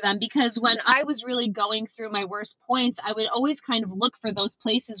work for them. Because when I was really going through my worst points, I would always kind of look for those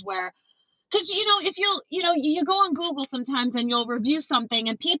places where, because, if you go on Google sometimes and you'll review something,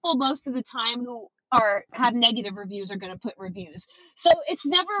 and people most of the time who have negative reviews are going to put reviews. So it's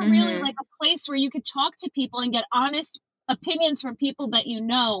never really like a place where you could talk to people and get honest opinions from people that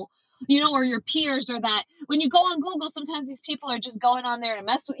or your peers, or that when you go on Google, sometimes these people are just going on there to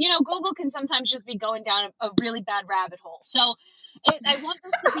mess with, Google can sometimes just be going down a really bad rabbit hole. So I want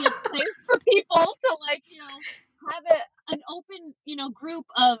this to be a place for people to, like, have an open, group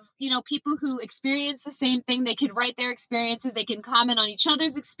of, people who experience the same thing. They can write their experiences. They can comment on each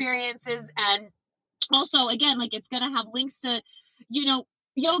other's experiences. And also, again, like, it's going to have links to,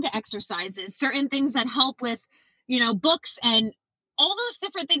 yoga exercises, certain things that help with, books and all those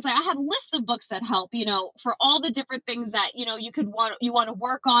different things. Like, I have lists of books that help, for all the different things that, you want to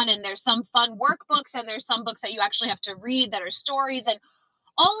work on. And there's some fun workbooks, and there's some books that you actually have to read that are stories, and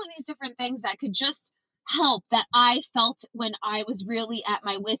all of these different things that could just help, that I felt when I was really at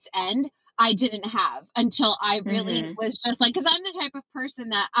my wit's end, I didn't have until I really was just like, because I'm the type of person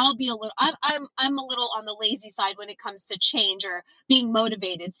that I'll be I'm a little on the lazy side when it comes to change or being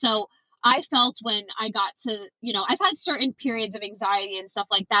motivated. So I felt when I got to, I've had certain periods of anxiety and stuff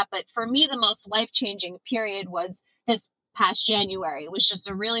like that, but for me, the most life-changing period was this past January. It was just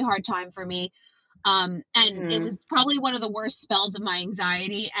a really hard time for me. And it was probably one of the worst spells of my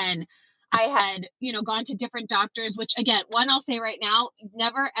anxiety. And I had, gone to different doctors, which, again, one, I'll say right now,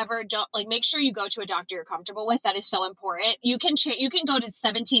 never, ever, don't, like, make sure you go to a doctor you're comfortable with. That is so important. You can go to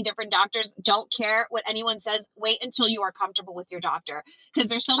 17 different doctors. Don't care what anyone says. Wait until you are comfortable with your doctor. Because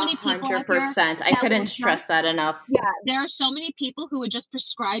there's so many people. 100%. I couldn't stress that enough. Yeah. There are so many people who would just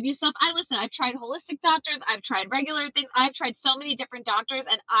prescribe you stuff. I've tried holistic doctors. I've tried regular things. I've tried so many different doctors,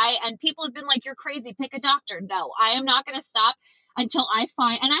 and people have been like, "You're crazy. Pick a doctor." No, I am not going to stop until I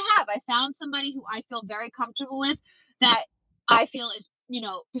found somebody who I feel very comfortable with, that I feel is,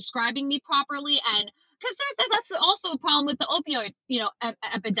 prescribing me properly. And because that's also the problem with the opioid,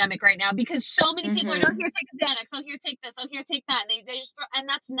 epidemic right now, because so many people are, "Oh, here, take a Xanax. Oh, here, take this. Oh, here, take that." And they just and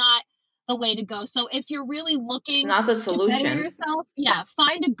that's not the way to go. So if you're really It's looking not the to better solution. yourself, yeah,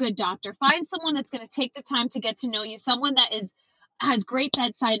 find a good doctor. Find someone that's going to take the time to get to know you, someone that has great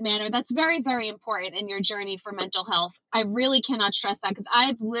bedside manner. That's very, very important in your journey for mental health. I really cannot stress that, because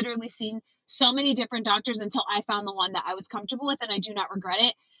I've literally seen so many different doctors until I found the one that I was comfortable with, and I do not regret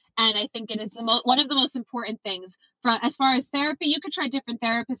it. And I think it is one of the most important things. As far as therapy, you could try different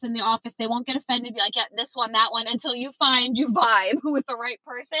therapists in the office. They won't get offended, be like, yeah, this one, that one, until you find you vibe with the right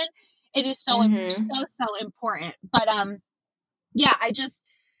person. It is Mm-hmm. so important. But yeah,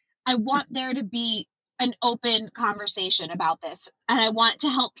 I want there to be an open conversation about this, and I want to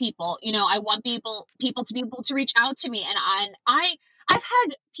help people. I want people to be able to reach out to me, and I've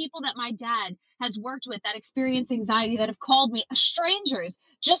had people that my dad has worked with that experience anxiety that have called me, strangers,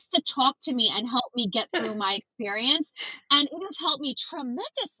 just to talk to me and help me get through my experience, and it has helped me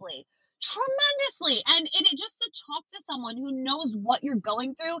tremendously. And it just to talk to someone who knows what you're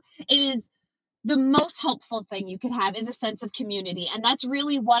going through, it is the most helpful thing you could have, is a sense of community. And that's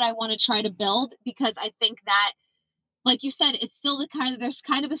really what I want to try to build, because I think that, like you said, it's still there's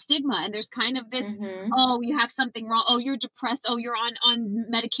kind of a stigma, and there's kind of this, Mm-hmm. oh, you have something wrong. Oh, you're depressed. Oh, you're on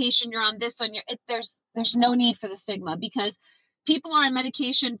medication. You're on this, there's no need for the stigma, because people are on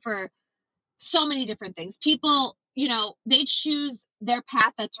medication for so many different things. People, they choose their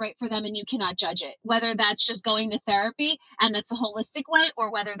path that's right for them, and you cannot judge it. Whether that's just going to therapy and that's a holistic way,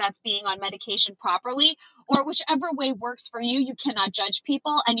 or whether that's being on medication properly, or whichever way works for you, you cannot judge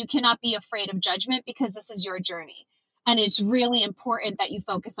people, and you cannot be afraid of judgment, because this is your journey. And it's really important that you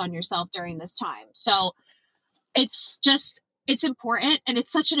focus on yourself during this time. So it's important, and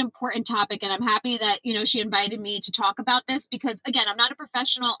it's such an important topic, and I'm happy that she invited me to talk about this, because again, I'm not a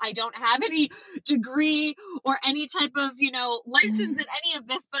professional. I don't have any degree or any type of license in any of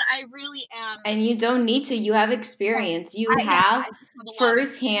this, but I really am. And you don't need to. You have experience. You Yeah, have I just have a lot of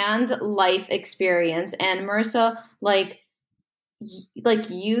firsthand life experience. And Marissa, like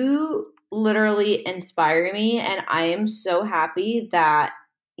you literally inspire me, and I am so happy that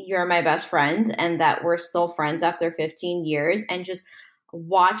you're my best friend and that we're still friends after 15 years. And just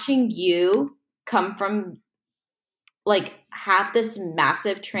watching you come from, like, have this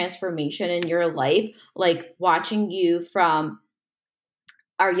massive transformation in your life, like watching you from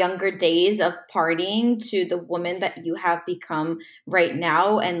our younger days of partying to the woman that you have become right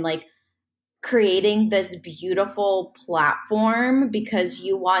now, and like creating this beautiful platform because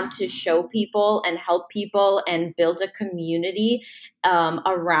you want to show people and help people and build a community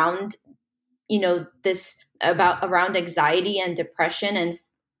around this about around anxiety and depression, and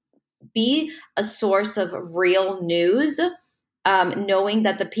be a source of real news, knowing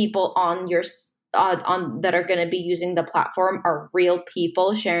that the people on your on that are going to be using the platform are real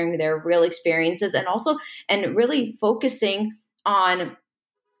people sharing their real experiences, and also and really focusing on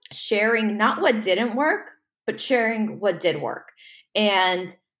sharing not what didn't work, but sharing what did work.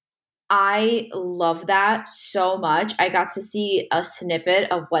 And I love that so much. I got to see a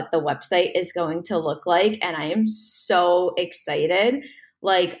snippet of what the website is going to look like, and I am so excited.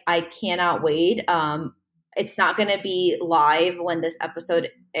 Like, I cannot wait. It's not going to be live when this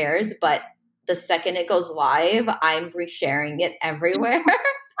episode airs, but the second it goes live, I'm resharing it everywhere.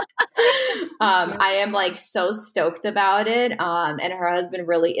 I am like so stoked about it. And her husband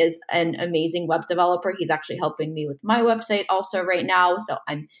really is an amazing web developer. He's actually helping me with my website also right now. So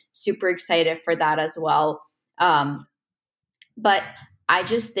I'm super excited for that as well. But I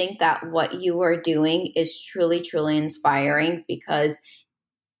just think that what you are doing is truly, truly inspiring, because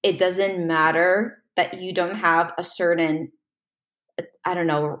it doesn't matter that you don't have a certain, I don't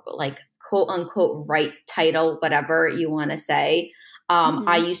know, like quote unquote right title, whatever you want to say.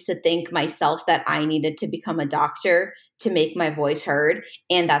 I Mhm. used to think myself that I needed to become a doctor to make my voice heard.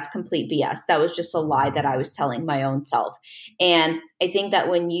 And that's complete BS. That was just a lie that I was telling my own self. And I think that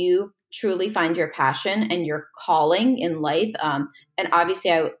when you truly find your passion and your calling in life, and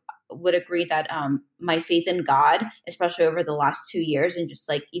obviously I would agree that my faith in God, especially over the last 2 years, and just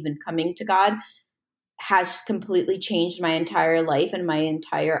like even coming to God, has completely changed my entire life, and my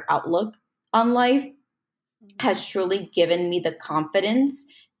entire outlook on life Mhm. has truly given me the confidence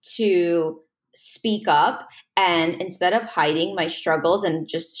to speak up. And instead of hiding my struggles and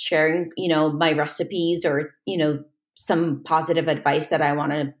just sharing, my recipes or, some positive advice that I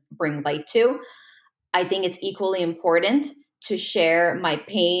want to bring light to, I think it's equally important to share my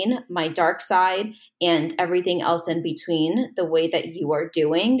pain, my dark side, and everything else in between the way that you are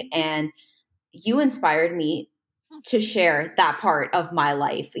doing. And you inspired me to share that part of my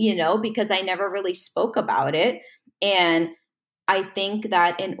life, because I never really spoke about it. And I think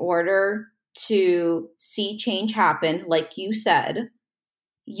that in order to see change happen, like you said,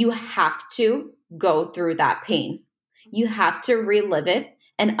 you have to go through that pain. You have to relive it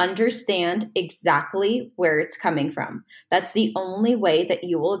and understand exactly where it's coming from. That's the only way that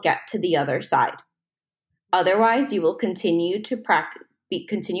you will get to the other side. Otherwise, you will continue to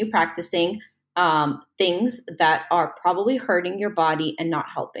continue practicing things that are probably hurting your body and not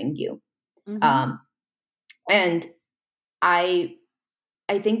helping you. Mm-hmm. And I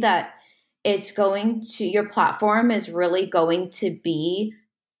think that it's going to, your platform is really going to be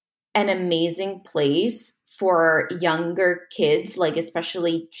an amazing place for younger kids, like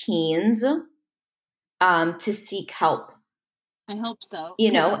especially teens, to seek help. I hope so.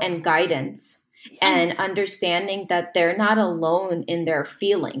 And guidance, and understanding that they're not alone in their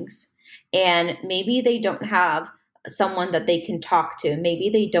feelings. And maybe they don't have someone that they can talk to. Maybe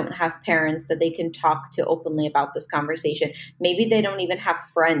they don't have parents that they can talk to openly about this conversation. Maybe they don't even have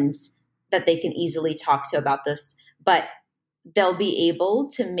friends that they can easily talk to about this, but they'll be able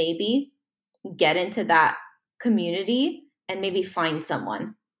to maybe get into that community and maybe find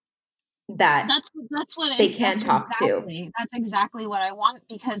someone that that's what they can talk to. That's exactly what I want,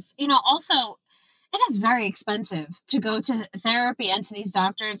 because also it is very expensive to go to therapy and to these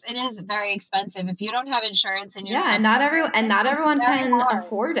doctors. It is very expensive if you don't have insurance and and not everyone can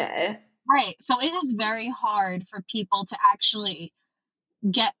afford it. Right. So it is very hard for people to actually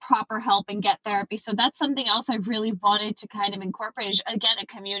get proper help and get therapy. So that's something else I really wanted to kind of incorporate is, again, a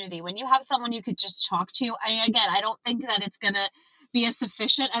community. When you have someone you could just talk to, I don't think that it's going to be as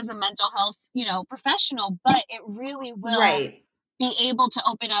sufficient as a mental health, professional, but it really will be able to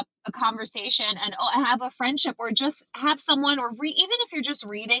open up a conversation and have a friendship, or just have someone, or even if you're just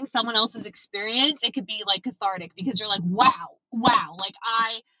reading someone else's experience, it could be like cathartic, because you're like, wow, like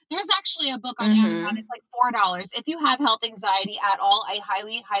there's actually a book on Amazon. It's like $4. If you have health anxiety at all, I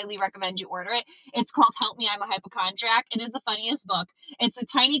highly, highly recommend you order it. It's called Help Me, I'm a Hypochondriac. It is the funniest book. It's a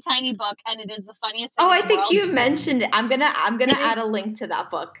tiny, tiny book, and it is the funniest thing in the world. I think you mentioned it. I'm gonna add a link to that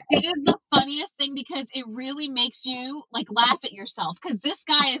book. It is the funniest thing, because it really makes you like laugh at yourself. Because this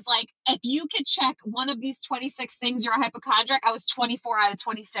guy is like, if you could check one of these 26 things, you're a hypochondriac. I was 24 out of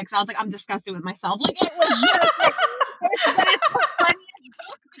 26. I was like, I'm disgusted with myself. Like, it was just like, it's the funniest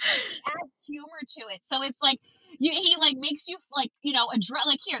book, because he adds humor to it. So it's like, he like makes you like, address,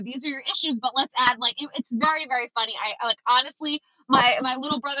 like, here, these are your issues, but let's add, like, it's very, very funny. I like, honestly, my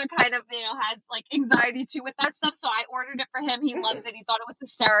little brother kind of, has like anxiety too with that stuff. So I ordered it for him. He loves it. He thought it was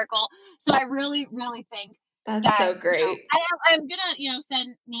hysterical. So I really, really think that's so great. I'm going to,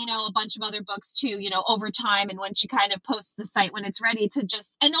 send Nino a bunch of other books too, over time. And when she kind of posts the site, when it's ready,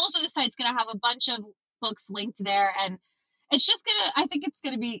 and also the site's going to have a bunch of books linked there. And it's just I think it's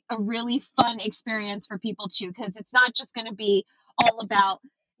going to be a really fun experience for people too, because it's not just going to be all about,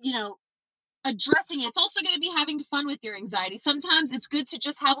 addressing it. It's also going to be having fun with your anxiety. Sometimes it's good to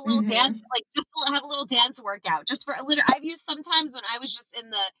just have a little dance, like just have a little dance workout, just for a little. I've used sometimes when I was just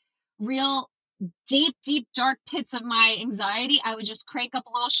in the real deep, deep, dark pits of my anxiety, I would just crank up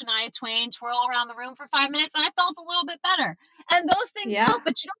a little Shania Twain, twirl around the room for 5 minutes, and I felt a little bit better. And those things help,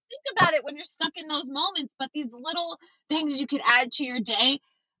 but you don't think about it when you're stuck in those moments. But these little things you could add to your day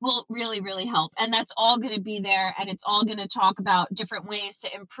will really, really help. And that's all going to be there. And it's all going to talk about different ways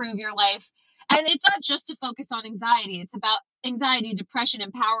to improve your life. And it's not just to focus on anxiety. It's about anxiety, depression,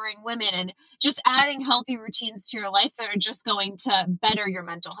 empowering women, and just adding healthy routines to your life that are just going to better your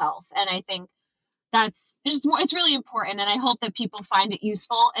mental health. And I think it's really important. And I hope that people find it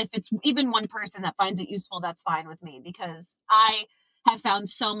useful. If it's even one person that finds it useful, that's fine with me, because I have found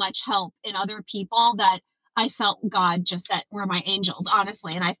so much help in other people that I felt God just said were my angels,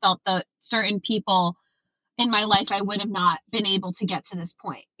 honestly. And I felt that certain people in my life, I would have not been able to get to this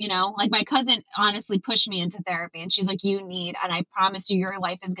point. Like my cousin honestly pushed me into therapy, and she's like, and I promise you, your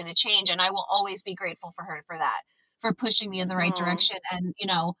life is going to change. And I will always be grateful for her for that, for pushing me in the right direction, and,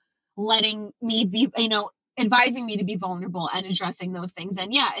 letting me be, advising me to be vulnerable and addressing those things.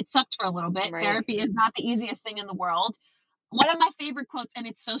 And yeah, it sucked for a little bit. Right. Therapy is not the easiest thing in the world. One of my favorite quotes, and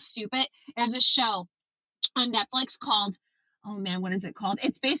it's so stupid, there's a show on Netflix called, oh man, what is it called?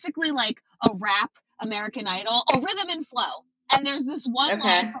 It's basically like a rap American Idol, Rhythm and Flow. And there's this one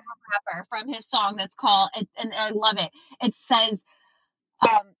line from a rapper from his song that's called, and I love it. It says,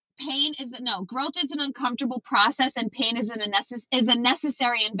 growth is an uncomfortable process, and pain is a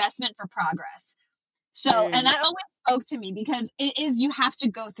necessary investment for progress. So, and that always spoke to me, because you have to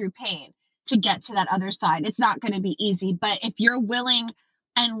go through pain to get to that other side. It's not going to be easy, but if you're willing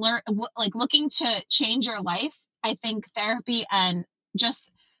and looking to change your life, I think therapy and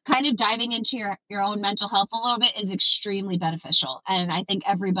just kind of diving into your own mental health a little bit is extremely beneficial. And I think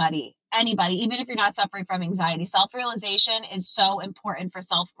everybody anybody, even if you're not suffering from anxiety. Self-realization is so important for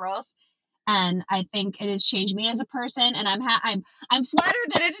self-growth. And I think it has changed me as a person. And I'm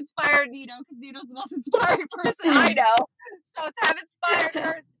flattered that it inspired Nino, because Nino's the most inspiring person I know. So to have inspired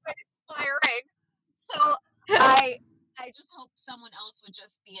her is quite inspiring. So I just hope someone else would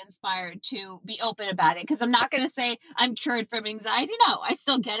just be inspired to be open about it. Because I'm not going to say I'm cured from anxiety. No, I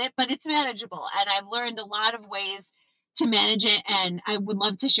still get it, but it's manageable. And I've learned a lot of ways to manage it. And I would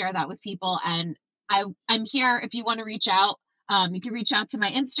love to share that with people. And I'm here if you want to reach out. You can reach out to my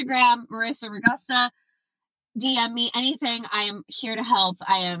Instagram, Marissa Ragusta, DM me, anything. I am here to help.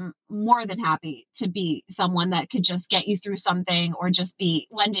 I am more than happy to be someone that could just get you through something, or just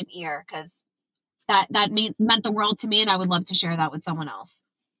lend an ear, because that meant the world to me, and I would love to share that with someone else.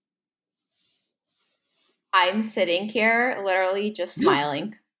 I'm sitting here literally just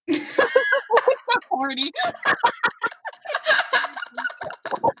smiling. So corny.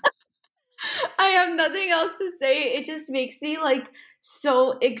 I have nothing else to say. It just makes me like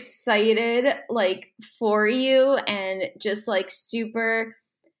so excited like for you, and just like super,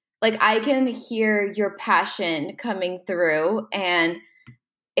 like I can hear your passion coming through, and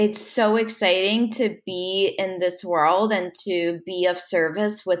it's so exciting to be in this world and to be of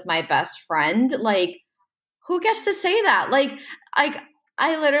service with my best friend. Like, who gets to say that? Like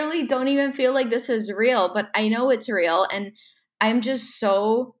I literally don't even feel like this is real, but I know it's real, and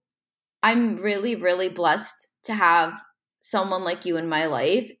I'm really, really blessed to have someone like you in my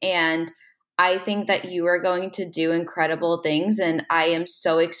life. And I think that you are going to do incredible things. And I am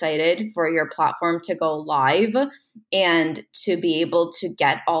so excited for your platform to go live and to be able to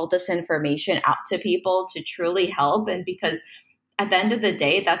get all this information out to people to truly help. And because at the end of the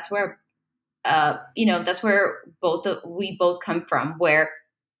day, that's where, that's where we both come from, where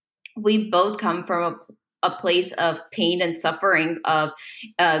we both come from a place of pain and suffering, of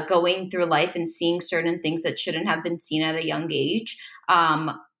going through life and seeing certain things that shouldn't have been seen at a young age,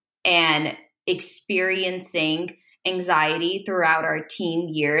 and experiencing anxiety throughout our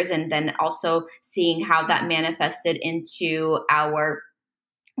teen years, and then also seeing how that manifested into our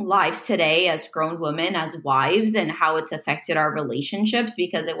lives today as grown women, as wives, and how it's affected our relationships.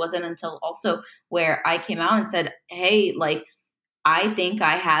 Because it wasn't until also where I came out and said, hey, like, I think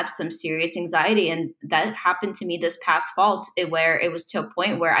I have some serious anxiety. And that happened to me this past fall, where it was to a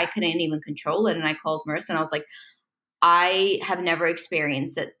point where I couldn't even control it. And I called Marissa and I was like, I have never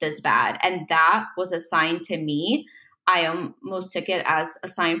experienced it this bad. And that was a sign to me. I almost took it as a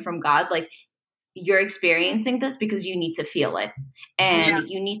sign from God. Like, you're experiencing this because you need to feel it. And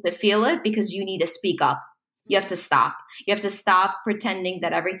you need to feel it because you need to speak up. You have to stop. You have to stop pretending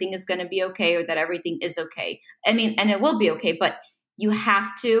that everything is going to be okay, or that everything is okay. I mean, and it will be okay, but you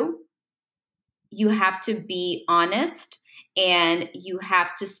have to be honest, and you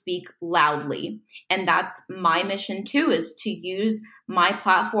have to speak loudly. And that's my mission too, is to use my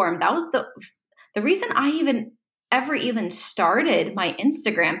platform. That was the reason I ever started my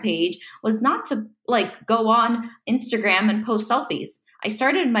Instagram page, was not to like go on Instagram and post selfies. I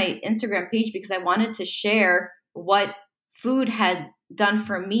started my Instagram page because I wanted to share what food had done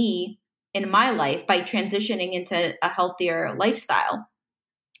for me in my life by transitioning into a healthier lifestyle.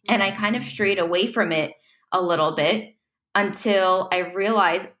 And I kind of strayed away from it a little bit until I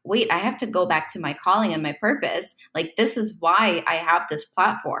realized, wait, I have to go back to my calling and my purpose. Like, this is why I have this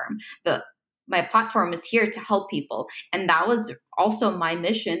platform. My platform is here to help people. And that was also my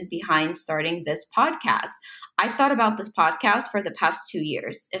mission behind starting this podcast. I've thought about this podcast for the past 2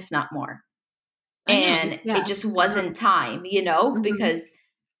 years, if not more. And it just wasn't time, because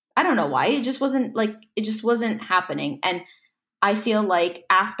I don't know why. It just wasn't happening. And I feel like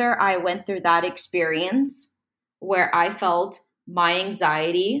after I went through that experience where I felt my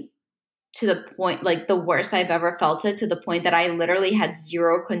anxiety to the point, like the worst I've ever felt it, to the point that I literally had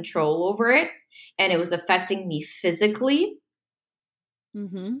zero control over it, and it was affecting me physically,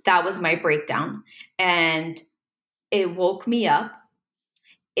 that was my breakdown. And it woke me up.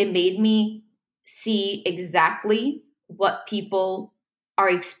 It made me see exactly what people are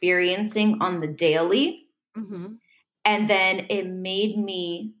experiencing on the daily. And then it made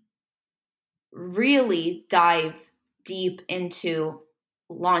me really dive deep into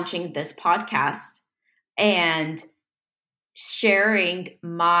launching this podcast and sharing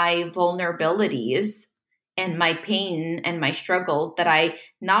my vulnerabilities and my pain and my struggle that I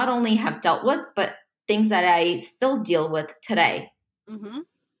not only have dealt with, but things that I still deal with today.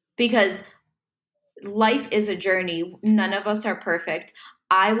 Because life is a journey. None of us are perfect.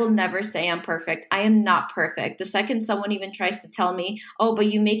 I will never say I'm perfect. I am not perfect. The second someone even tries to tell me, oh, but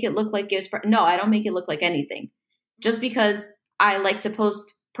you make it look like it's no, I don't make it look like anything. Just because I like to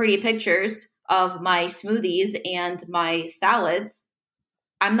post pretty pictures of my smoothies and my salads,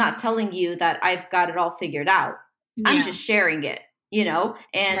 I'm not telling you that I've got it all figured out. I'm Yeah. just sharing it,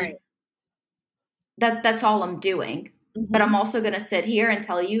 and Right. that's all I'm doing. But I'm also going to sit here and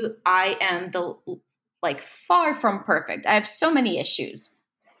tell you I am far from perfect. I have so many issues,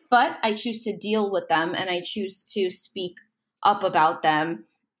 but I choose to deal with them and I choose to speak up about them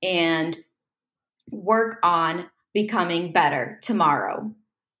and work on becoming better tomorrow.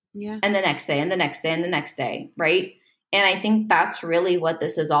 Yeah. And the next day and the next day and the next day, right? And I think that's really what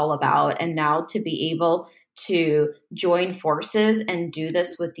this is all about. And now to be able to join forces and do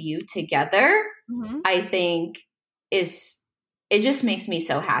this with you together, I think it just makes me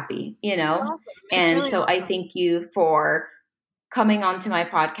so happy, Awesome. And really so awesome. I thank you for coming onto my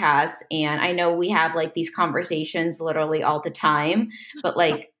podcast. And I know we have like these conversations literally all the time, but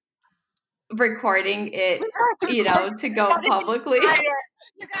like recording it, to go publicly.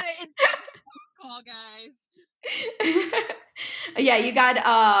 You got to insert a call, guys. Yeah, you got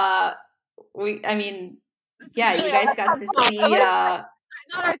you guys got to see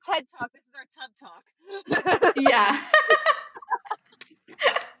not our TED Talk, this is our Tub Talk. Yeah.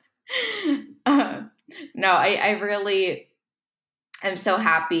 No, I really am so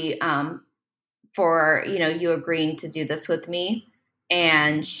happy for you agreeing to do this with me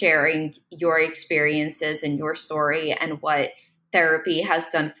and sharing your experiences and your story and what therapy has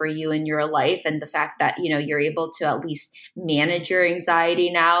done for you in your life, and the fact that you're able to at least manage your anxiety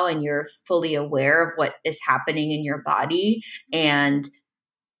now and you're fully aware of what is happening in your body. And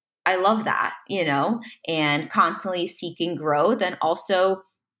I love that, and constantly seeking growth and also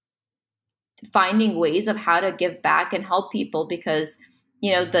finding ways of how to give back and help people, because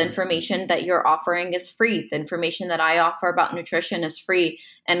the information that you're offering is free. The information that I offer about nutrition is free.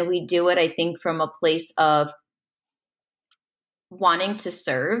 And we do it, I think, from a place of wanting to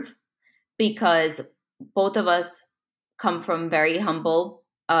serve, because both of us come from very humble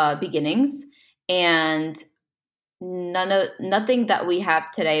beginnings, and nothing that we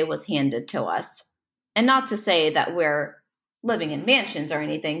have today was handed to us. And not to say that we're living in mansions or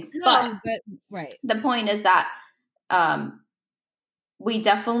anything, but right. The point is that we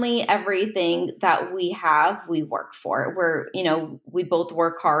definitely, everything that we have, we work for. We both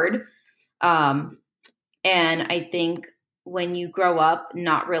work hard. And I think when you grow up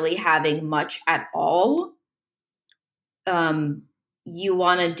not really having much at all, you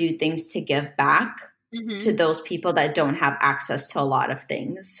want to do things to give back to those people that don't have access to a lot of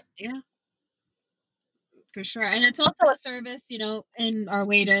things. Yeah, for sure. And it's also a service, in our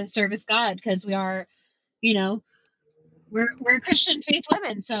way to service God, because we are, we're Christian faith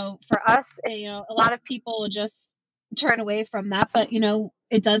women. So for us, a lot of people just turn away from that, but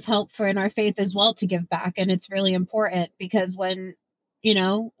it does help for in our faith as well to give back. And it's really important, because when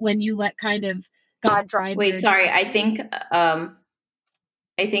you let kind of God drive. Wait, sorry. I think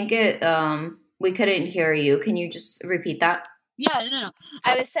we couldn't hear you. Can you just repeat that? Yeah, no.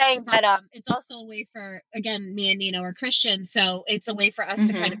 I was saying that it's also a way for, again, me and Nina are Christians, so it's a way for us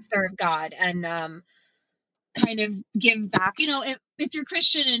to kind of serve God and kind of give back. If you're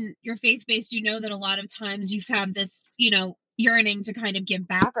Christian and you're faith-based, that a lot of times you have this, yearning to kind of give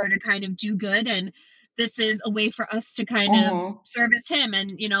back or to kind of do good, and this is a way for us to kind of service Him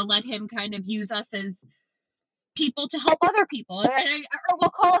and let Him kind of use us as people to help other people, or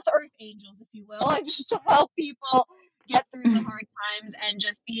we'll call us earth angels, if you will, and just to help people get through the hard times and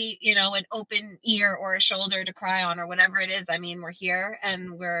just be, an open ear or a shoulder to cry on, or whatever it is. I mean, we're here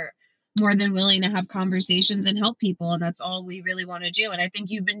and we're more than willing to have conversations and help people, and that's all we really want to do. And I think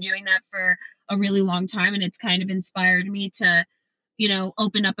you've been doing that for a really long time, and it's kind of inspired me to,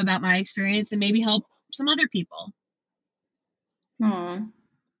 open up about my experience and maybe help some other people.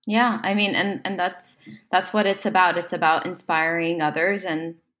 Yeah, I mean, and that's what it's about. It's about inspiring others,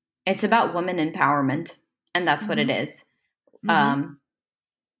 and it's about women empowerment, and that's what it is. The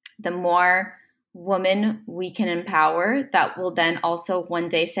more women we can empower, that will then also one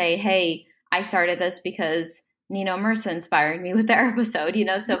day say, hey, I started this because Marissa inspired me with their episode,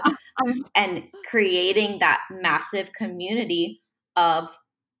 so and creating that massive community of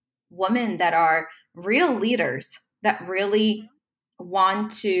women that are real leaders, that really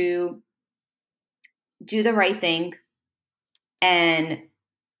want to do the right thing and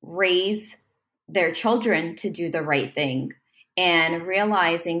raise their children to do the right thing, and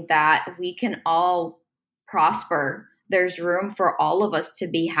realizing that we can all prosper. There's room for all of us to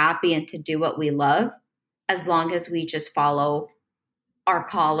be happy and to do what we love, as long as we just follow our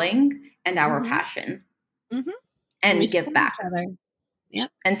calling and our passion and give back. Yep.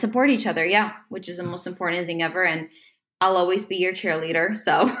 And support each other. Yeah. Which is the most important thing ever. And I'll always be your cheerleader.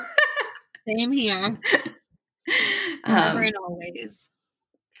 So Same here. Forever and always.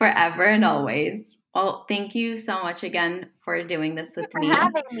 Forever and always. Well, thank you so much again for doing this with me. For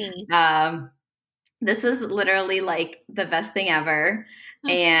having me. This is literally like the best thing ever.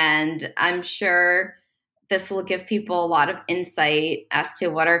 And I'm sure this will give people a lot of insight as to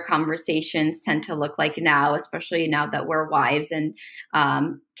what our conversations tend to look like now, especially now that we're wives and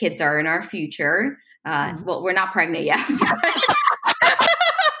kids are in our future. Well, we're not pregnant yet.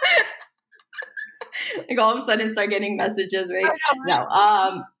 Like all of a sudden start getting messages, right?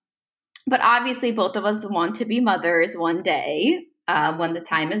 No. But obviously both of us want to be mothers one day when the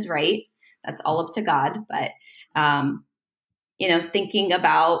time is right. That's all up to God. But, thinking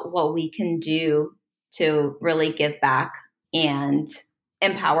about what we can do to really give back and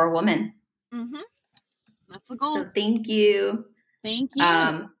empower women. Mm-hmm. That's the goal. So thank you. Thank you.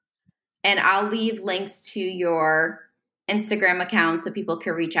 And I'll leave links to your Instagram account so people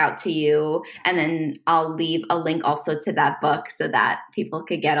can reach out to you. And then I'll leave a link also to that book so that people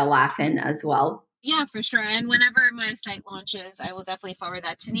could get a laugh in as well. Yeah, for sure. And whenever my site launches, I will definitely forward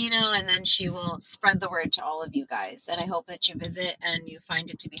that to Nino, and then she will spread the word to all of you guys. And I hope that you visit and you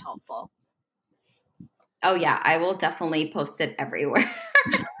find it to be helpful. Oh, yeah. I will definitely post it everywhere.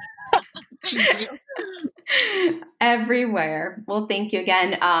 Thank you. Everywhere. Well, thank you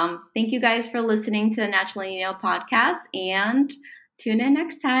again. Thank you guys for listening to the Naturally Nino podcast, and tune in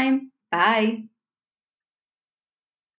next time. Bye.